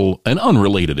handle an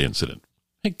unrelated incident.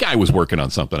 The guy was working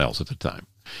on something else at the time.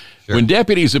 Sure. When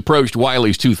deputies approached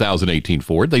Wiley's 2018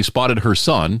 Ford, they spotted her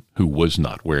son, who was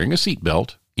not wearing a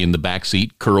seatbelt, in the back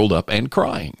seat, curled up and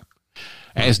crying.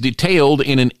 As detailed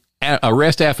in an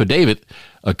arrest affidavit,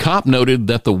 a cop noted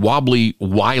that the wobbly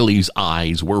Wiley's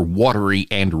eyes were watery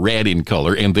and red in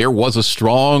color, and there was a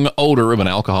strong odor of an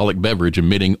alcoholic beverage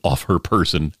emitting off her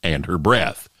person and her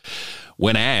breath.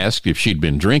 When asked if she'd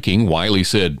been drinking, Wiley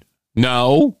said,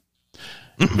 "No."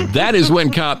 That is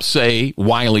when cops say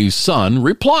Wiley's son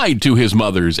replied to his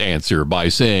mother's answer by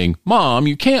saying, "Mom,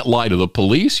 you can't lie to the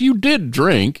police. You did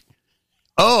drink."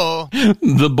 Oh.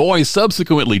 The boy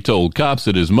subsequently told cops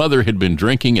that his mother had been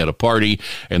drinking at a party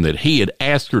and that he had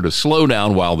asked her to slow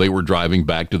down while they were driving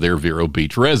back to their Vero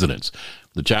Beach residence.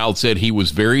 The child said he was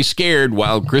very scared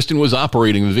while Kristen was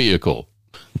operating the vehicle.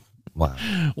 Wow.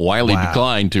 Wiley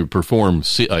declined to perform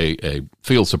a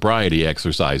field sobriety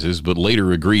exercises, but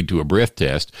later agreed to a breath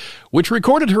test, which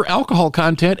recorded her alcohol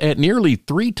content at nearly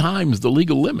 3 times the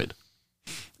legal limit.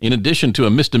 In addition to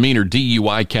a misdemeanor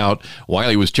DUI count,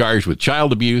 Wiley was charged with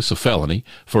child abuse, a felony,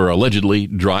 for allegedly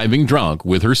driving drunk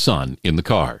with her son in the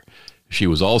car. She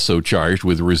was also charged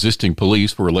with resisting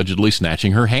police for allegedly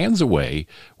snatching her hands away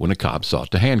when a cop sought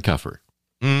to handcuff her.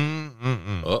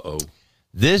 Uh-oh.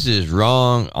 This is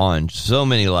wrong on so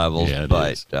many levels,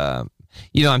 but,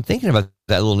 I'm thinking about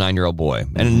that little 9-year-old boy,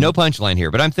 and no punchline here,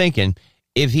 but I'm thinking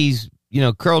if he's,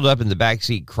 curled up in the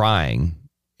backseat crying,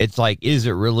 it's like, is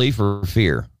it relief or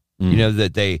fear?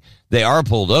 That they are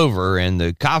pulled over and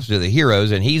the cops are the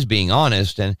heroes and he's being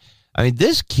honest. And I mean,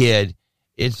 this kid,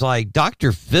 it's like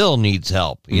Dr. Phil needs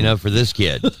help, for this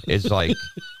kid. It's like,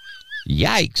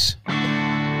 yikes.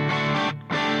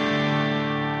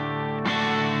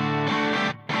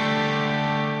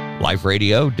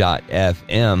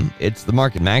 LifeRadio.fm. It's the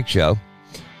Mark and Mack Show.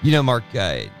 Mark,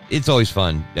 it's always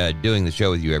fun doing the show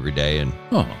with you every day. And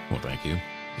well, thank you.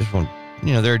 Just want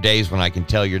there are days when I can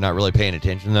tell you're not really paying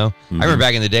attention, though. I remember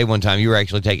back in the day, one time you were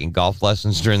actually taking golf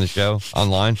lessons during the show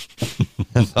online.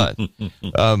 I thought, and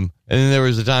then there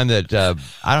was a time that I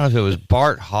don't know if it was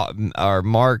Bart or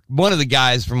Mark, one of the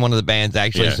guys from one of the bands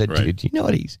actually said, "Dude, do you know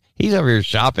what he's over here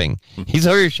shopping? He's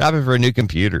over here shopping for a new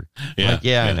computer." Yeah, like,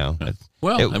 I know. And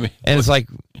it's like,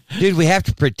 dude, we have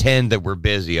to pretend that we're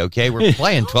busy, okay? We're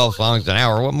playing 12 songs an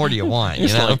hour. What more do you want?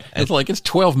 It's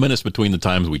 12 minutes between the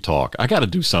times we talk. I got to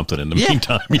do something in the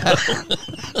meantime.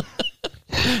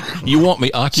 You want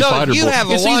me occupied? So if you have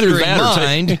a wandering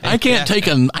mind, I can't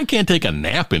take a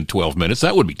nap in 12 minutes.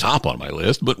 That would be top on my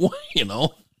list. But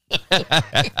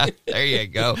there you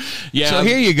go. Yeah. So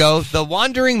here you go. The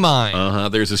wandering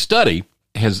mind. There's a study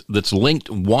that's linked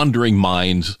wandering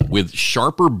minds with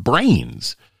sharper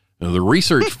brains. Now, the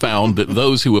research found that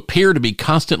those who appear to be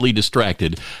constantly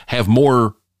distracted have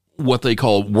more what they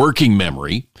call working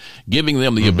memory, giving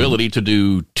them the ability to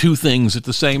do 2 things at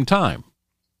the same time.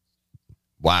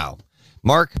 Wow.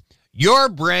 Mark, your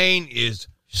brain is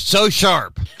so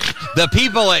sharp. The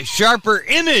people at Sharper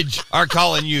Image are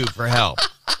calling you for help.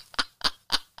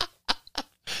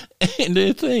 And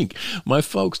to think, my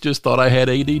folks just thought I had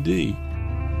ADD.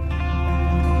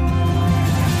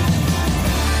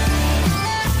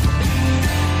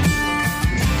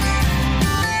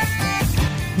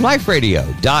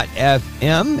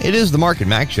 LifeRadio.fm. It is the Mark and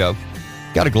Mack Show.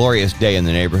 Got a glorious day in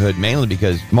the neighborhood, mainly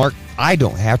because, Mark, I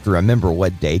don't have to remember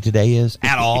what day today is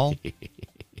at all.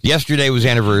 Yesterday was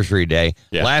anniversary day.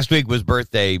 Yeah. Last week was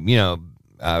birthday. The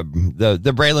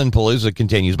Braylon Palooza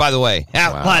continues. By the way,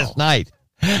 last night,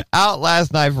 out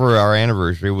last night for our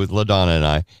anniversary with LaDonna and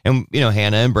I. And,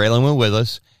 Hannah and Braylon went with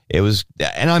us. It was,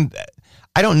 and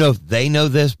I don't know if they know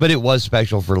this, but it was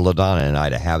special for LaDonna and I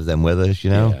to have them with us,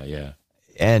 Yeah.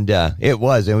 And it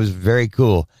was very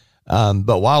cool.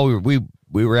 But while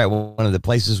we were at one of the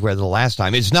places where the last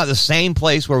time, it's not the same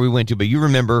place where we went to, but you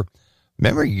remember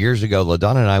years ago,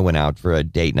 LaDonna and I went out for a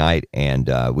date night, and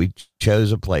we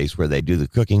chose a place where they do the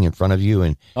cooking in front of you,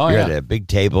 and you're at a big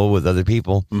table with other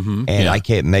people, and I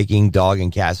kept making dog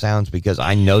and cat sounds because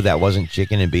I know that wasn't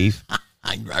chicken and beef.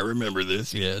 I remember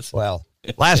this, yes. Well,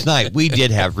 last night we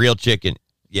did have real chicken.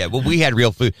 Yeah, well, we had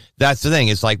real food. That's the thing.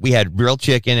 It's like we had real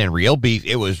chicken and real beef.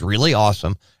 It was really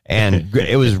awesome, and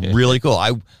it was really cool.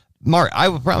 Mark, I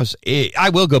will promise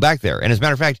I will go back there. And as a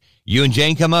matter of fact, you and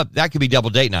Jane come up, that could be double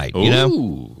date night,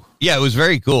 Ooh. Yeah, it was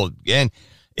very cool. And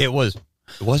it wasn't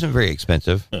very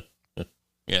expensive.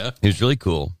 Yeah. It was really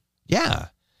cool. Yeah.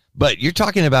 But you're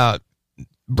talking about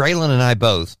Braylon and I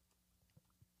both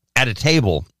at a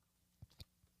table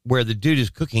where the dude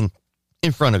is cooking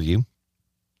in front of you.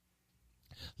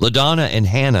 LaDonna and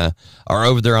Hannah are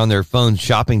over there on their phones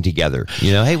shopping together.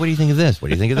 Hey, what do you think of this? What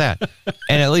do you think of that?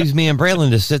 And it leaves me and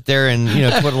Braylon to sit there and,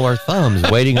 twiddle our thumbs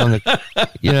waiting on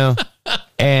the,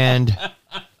 and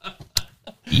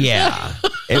yeah,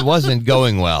 it wasn't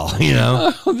going well,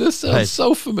 Oh, this sounds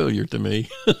so familiar to me.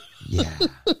 Yeah.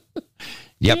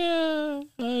 Yep. Yeah,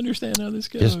 I understand how this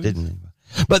goes. Just didn't.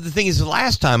 But the thing is, the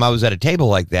last time I was at a table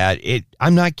like that,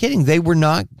 I'm not kidding.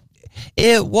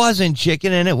 It wasn't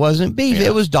chicken and it wasn't beef. Yeah.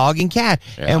 It was dog and cat.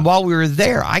 Yeah. And while we were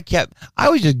there, I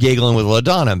was just giggling with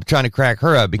LaDonna, trying to crack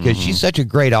her up because she's such a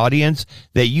great audience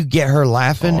that you get her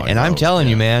laughing. And I'm telling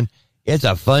you, man, it's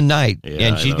a fun night. Yeah,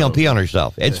 and she's going to pee on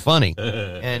herself. It's funny.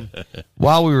 And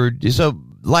while we were,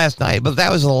 last night, but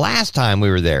that was the last time we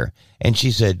were there. And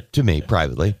she said to me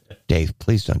privately, Dave,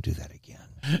 please don't do that again.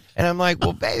 And I'm like,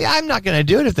 well, baby, I'm not going to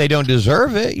do it if they don't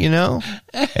deserve it,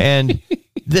 And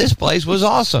this place was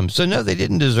awesome. So, no, they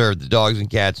didn't deserve the dogs and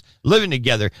cats living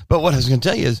together. But what I was going to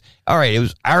tell you is, all right, it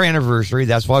was our anniversary.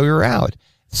 That's why we were out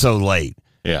so late.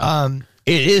 Yeah.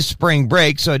 It is spring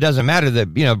break, so it doesn't matter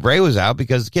that, Bray was out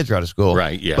because the kids are out of school.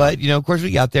 Right, yeah. But, of course,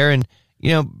 we got there and,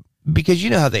 because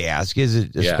how they ask, is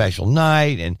it a special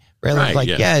night? And Braylon's like,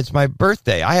 yeah, it's my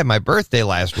birthday. I had my birthday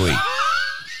last week.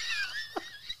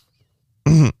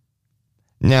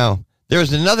 Now, there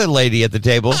was another lady at the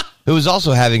table who was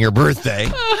also having her birthday.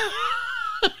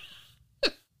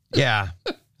 Yeah.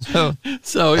 So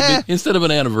instead of an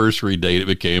anniversary date, it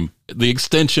became the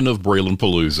extension of Braylon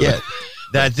Palooza. Yeah,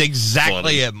 that's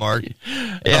exactly it, Mark.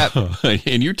 Yeah.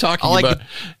 And you're talking about...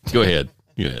 Go ahead.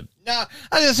 Go ahead. No,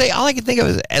 I was going to say, all I can think of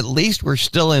is at least we're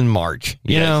still in March,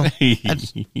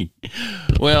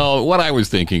 Well, what I was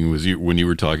thinking was when you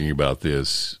were talking about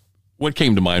this, what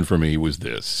came to mind for me was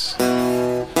this.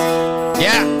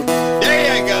 Yeah,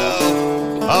 there you go.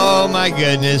 Oh, my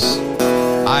goodness.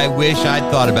 I wish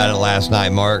I'd thought about it last night,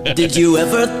 Mark. Did you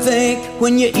ever think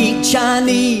when you eat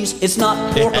Chinese, it's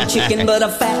not pork or chicken, but a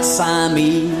fat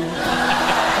Siamese?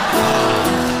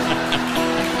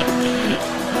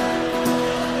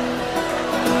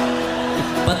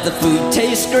 But the food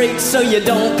tastes great, so you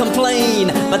don't complain.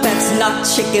 But that's not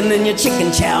chicken in your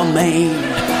chicken chow mein.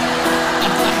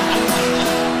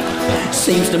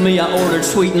 Seems to me I ordered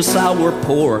sweet and sour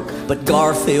pork, but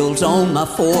Garfield's on my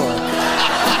fork.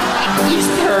 He's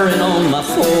purring on my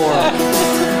fork.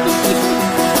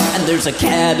 And there's a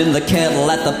cat in the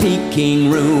kettle at the Peking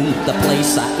room, the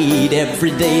place I eat every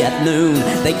day at noon.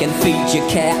 They can feed you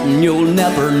cat and you'll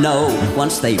never know.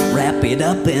 Once they wrap it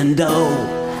up in dough,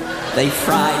 they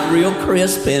fry it real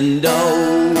crisp in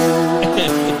dough.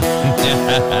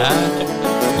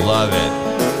 Love it.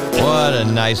 What a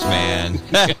nice man.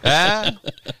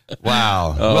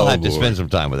 Wow. We'll have to spend some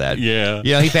time with that.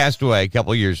 Yeah. He passed away a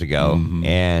couple years ago,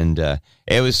 and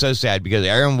it was so sad because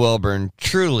Aaron Wilburn,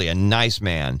 truly a nice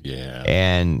man,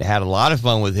 and had a lot of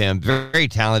fun with him. Very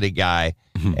talented guy,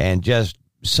 and just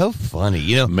so funny.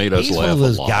 Made us he's laugh one of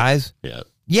those a lot. guys.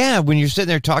 Yeah, when you're sitting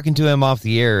there talking to him off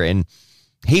the air, and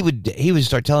he would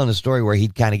start telling a story where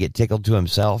he'd kind of get tickled to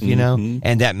himself,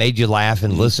 and that made you laugh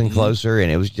and listen closer,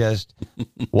 and it was just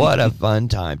what a fun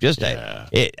time.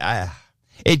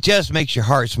 It just makes your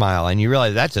heart smile, and you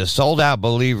realize that's a sold out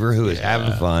believer who is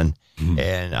having fun,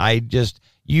 and I just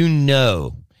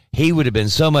he would have been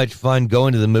so much fun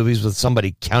going to the movies with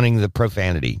somebody counting the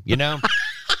profanity,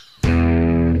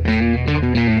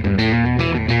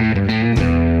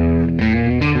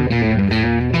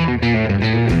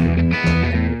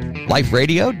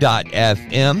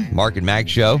 LifeRadio.fm, Mark and Mack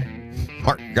Show.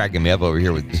 Mark cracking me up over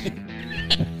here with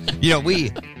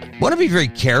we want to be very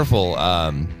careful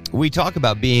we talk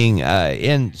about being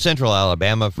in central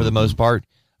Alabama for the most part,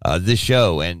 this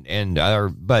show,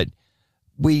 but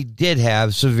we did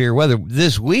have severe weather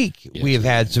this week. Yes, we have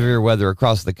had severe weather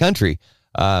across the country.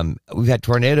 We've had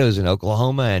tornadoes in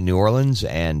Oklahoma and New Orleans,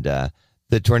 and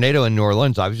the tornado in New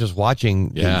Orleans, I was just watching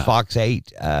the Fox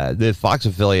 8, the Fox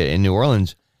affiliate in New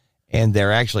Orleans, and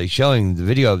they're actually showing the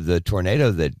video of the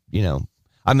tornado that,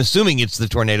 I'm assuming it's the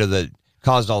tornado that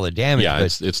caused all the damage. Yeah,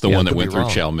 it's the one that went through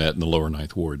Chalmette in the lower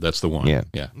Ninth Ward. That's the one. Yeah.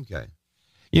 Okay.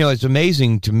 It's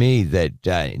amazing to me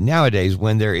that nowadays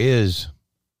when there is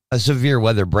a severe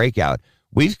weather breakout,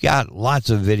 we've got lots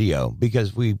of video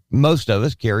because most of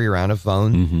us carry around a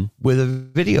phone with a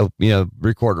video,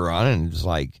 recorder on it. And it's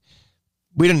like,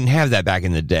 we didn't have that back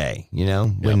in the day,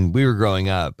 when we were growing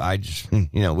up. I just, we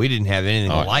didn't have anything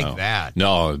like that.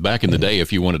 No, back in the day,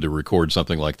 if you wanted to record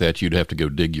something like that, you'd have to go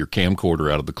dig your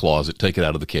camcorder out of the closet, take it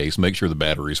out of the case, make sure the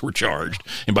batteries were charged.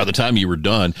 And by the time you were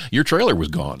done, your trailer was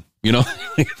gone.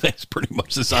 That's pretty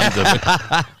much the size of it.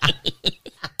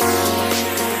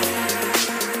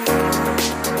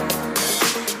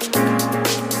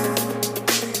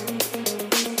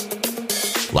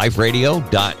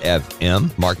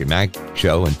 LifeRadio.fm, Mark and Mack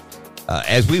show. And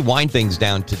as we wind things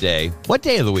down today, what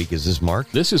day of the week is this,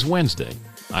 Mark? This is Wednesday.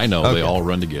 I know, They all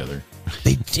run together.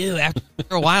 They do. After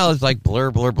a while, it's like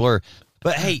blur, blur, blur.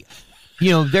 But hey,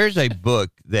 there's a book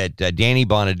that Danny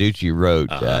Bonaducci wrote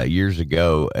years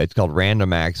ago. It's called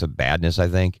Random Acts of Badness, I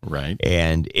think. Right.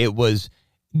 And it was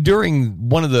during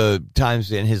one of the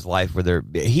times in his life where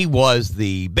he was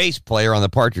the bass player on the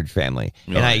Partridge Family.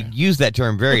 And I use that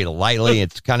term very lightly.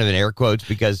 It's kind of in air quotes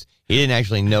because he didn't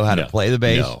actually know how to play the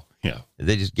bass. No. Yeah.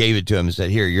 They just gave it to him and said,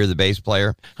 here, you're the bass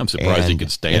player. I'm surprised he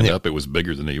could stand up. It was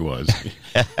bigger than he was.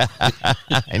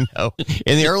 I know.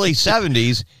 In the early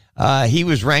 70s, he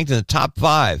was ranked in the top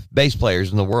 5 bass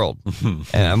players in the world.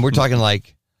 And we're talking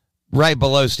like right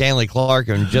below Stanley Clarke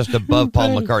and just above Paul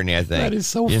McCartney, I think. That is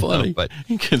so funny. But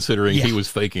considering he was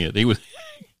faking it. He was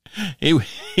Milli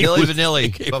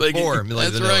Vanilli before Milli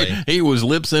Vanilli. That's right. He was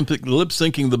lip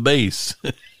syncing the bass.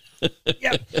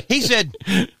 Yeah. He said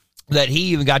that he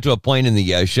even got to a point in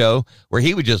the show where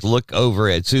he would just look over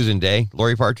at Susan Day,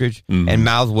 Lori Partridge, and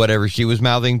mouth whatever she was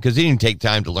mouthing because he didn't take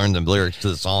time to learn the lyrics to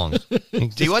the songs.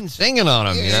 He wasn't singing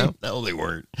on them, No, they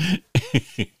weren't.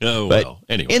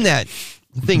 Anyway.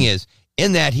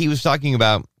 In that he was talking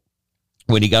about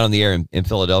when he got on the air in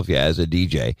Philadelphia as a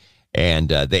DJ, and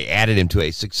they added him to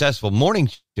a successful morning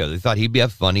show. They thought he'd be a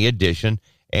funny addition,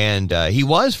 and he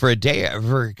was for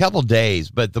a couple days.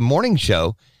 But the morning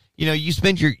show, you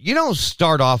don't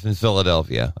start off in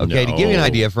Philadelphia. Okay, to give you an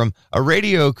idea from a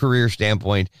radio career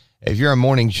standpoint, if you're a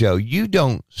morning show, you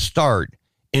don't start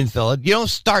in Philadelphia. You don't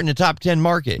start in the top 10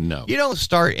 market. No. You don't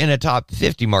start in a top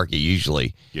 50 market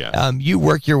usually. Yeah. You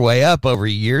work your way up over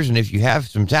years, and if you have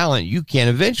some talent, you can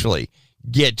eventually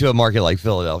get to a market like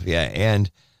Philadelphia. And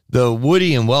the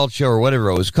Woody and Welch show, or whatever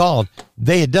it was called,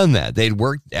 they had done that. They'd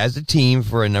worked as a team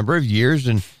for a number of years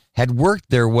and had worked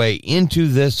their way into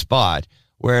this spot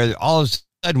where all of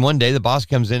a sudden one day the boss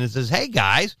comes in and says, hey,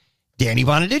 guys, Danny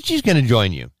Bonaducci's going to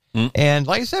join you. And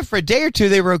like I said, for a day or two,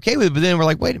 they were okay with it, but then we're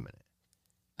like, wait a minute.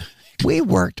 We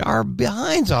worked our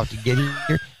behinds off to get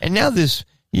here, and now this,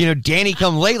 Danny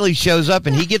come lately shows up,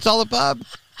 and he gets all the pub.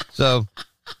 So,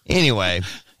 anyway,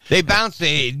 they bounced.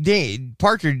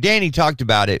 Danny talked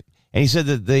about it, and he said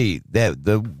that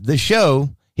the show,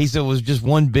 he said, was just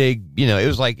one big, it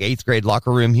was like 8th grade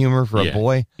locker room humor for a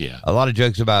boy. Yeah, a lot of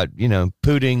jokes about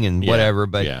pooting and whatever.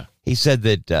 But he said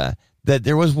that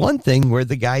there was one thing where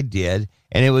the guy did,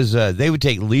 and it was they would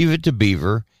take Leave It to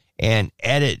Beaver and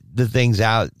edit the things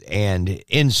out and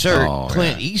insert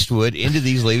Clint Eastwood into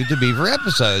these Leave It to Beaver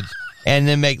episodes, and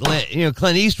then make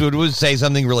Clint Eastwood would say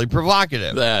something really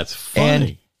provocative. That's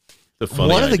funny. And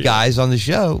one of the guys on the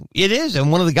show,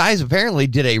 and one of the guys apparently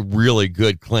did a really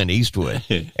good Clint Eastwood,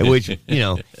 which,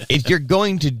 if you're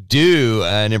going to do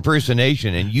an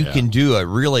impersonation and you can do a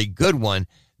really good one,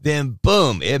 then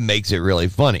boom, it makes it really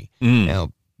funny.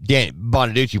 Now, Dan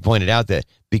Bonaducci pointed out that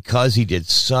because he did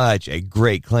such a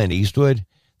great Clint Eastwood,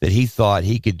 that he thought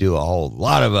he could do a whole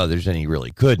lot of others and he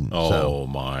really couldn't.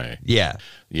 My. Yeah.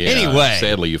 Anyway.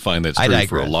 Sadly, you find that's true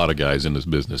for a lot of guys in this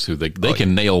business who they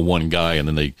can nail one guy and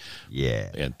then they. Yeah.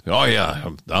 And,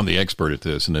 I'm the expert at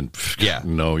this. And then,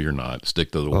 no, you're not.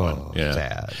 Stick to the one. Yeah.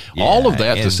 Sad. All of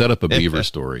that to set up a Beaver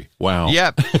story. Wow.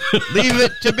 Yep. Leave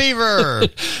it to Beaver.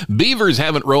 Beavers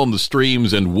haven't roamed the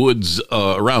streams and woods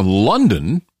around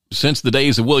London since the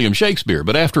days of William Shakespeare.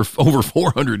 But after over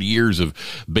 400 years of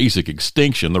basic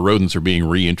extinction, the rodents are being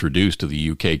reintroduced to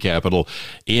the UK capital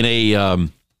in a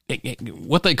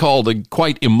what they call the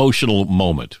quite emotional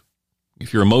moment.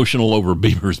 if you're emotional over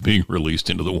beavers being released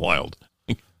into the wild,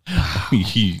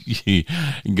 you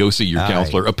go see your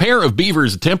counselor. A pair of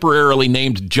beavers temporarily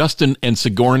named Justin and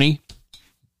Sigourney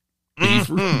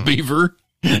Beaver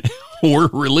were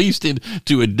released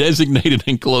into a designated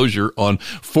enclosure on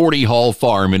 40 Hall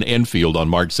Farm in Enfield on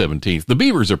March 17th. The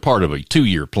beavers are part of a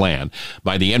 2-year plan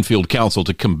by the Enfield Council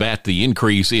to combat the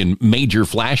increase in major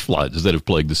flash floods that have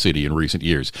plagued the city in recent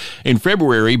years. In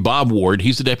February, Bob Ward,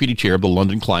 he's the deputy chair of the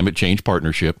London Climate Change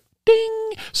Partnership,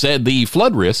 said the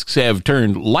flood risks have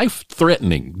turned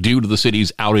life-threatening due to the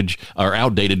city's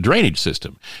outdated drainage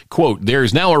system. Quote,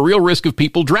 there's now a real risk of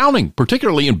people drowning,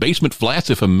 particularly in basement flats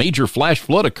if a major flash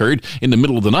flood occurred in the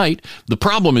middle of the night. The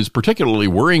problem is particularly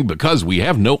worrying because we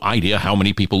have no idea how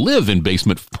many people live in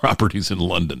basement properties in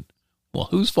London. Well,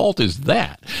 whose fault is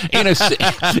that? In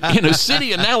a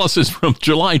city analysis from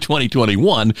July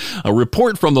 2021, a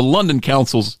report from the London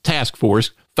Council's task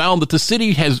force found that the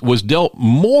city was dealt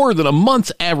more than a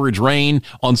month's average rain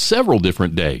on several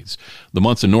different days. The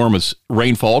month's enormous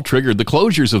rainfall triggered the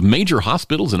closures of major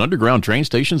hospitals and underground train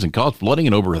stations and caused flooding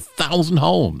in over 1,000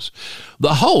 homes.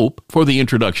 The hope for the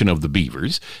introduction of the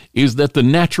beavers is that the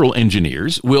natural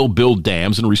engineers will build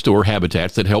dams and restore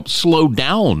habitats that help slow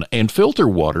down and filter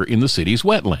water in the city's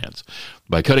wetlands.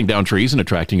 By cutting down trees and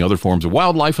attracting other forms of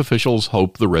wildlife, officials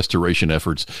hope the restoration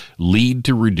efforts lead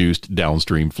to reduced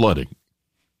downstream flooding.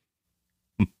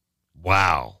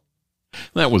 Wow.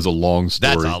 That was a long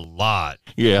story. That's a lot.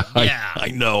 Yeah.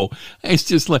 I know. It's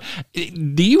just like,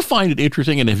 do you find it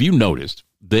interesting? And have you noticed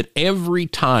that every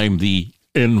time the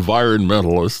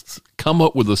environmentalists come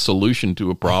up with a solution to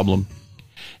a problem,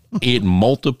 it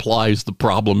multiplies the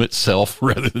problem itself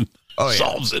rather than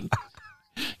solves it?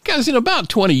 Because in about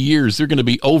 20 years, they're going to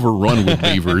be overrun with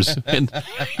beavers. And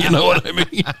you know what I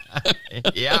mean?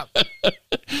 Yeah.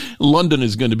 London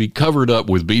is going to be covered up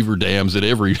with beaver dams in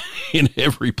every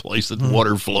place that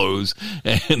water flows.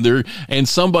 And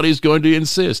somebody's going to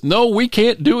insist, no, we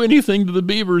can't do anything to the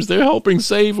beavers. They're helping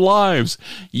save lives.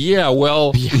 Yeah,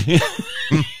 well...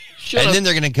 And then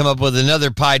they're going to come up with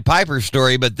another Pied Piper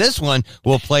story, but this one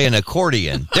will play an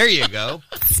accordion. There you go.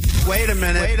 Wait a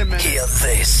minute. Hear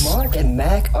this. Mark and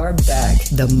Mack are back.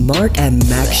 The Mark and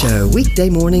Mack Show. Weekday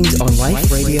mornings on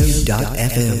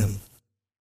liferadio.fm.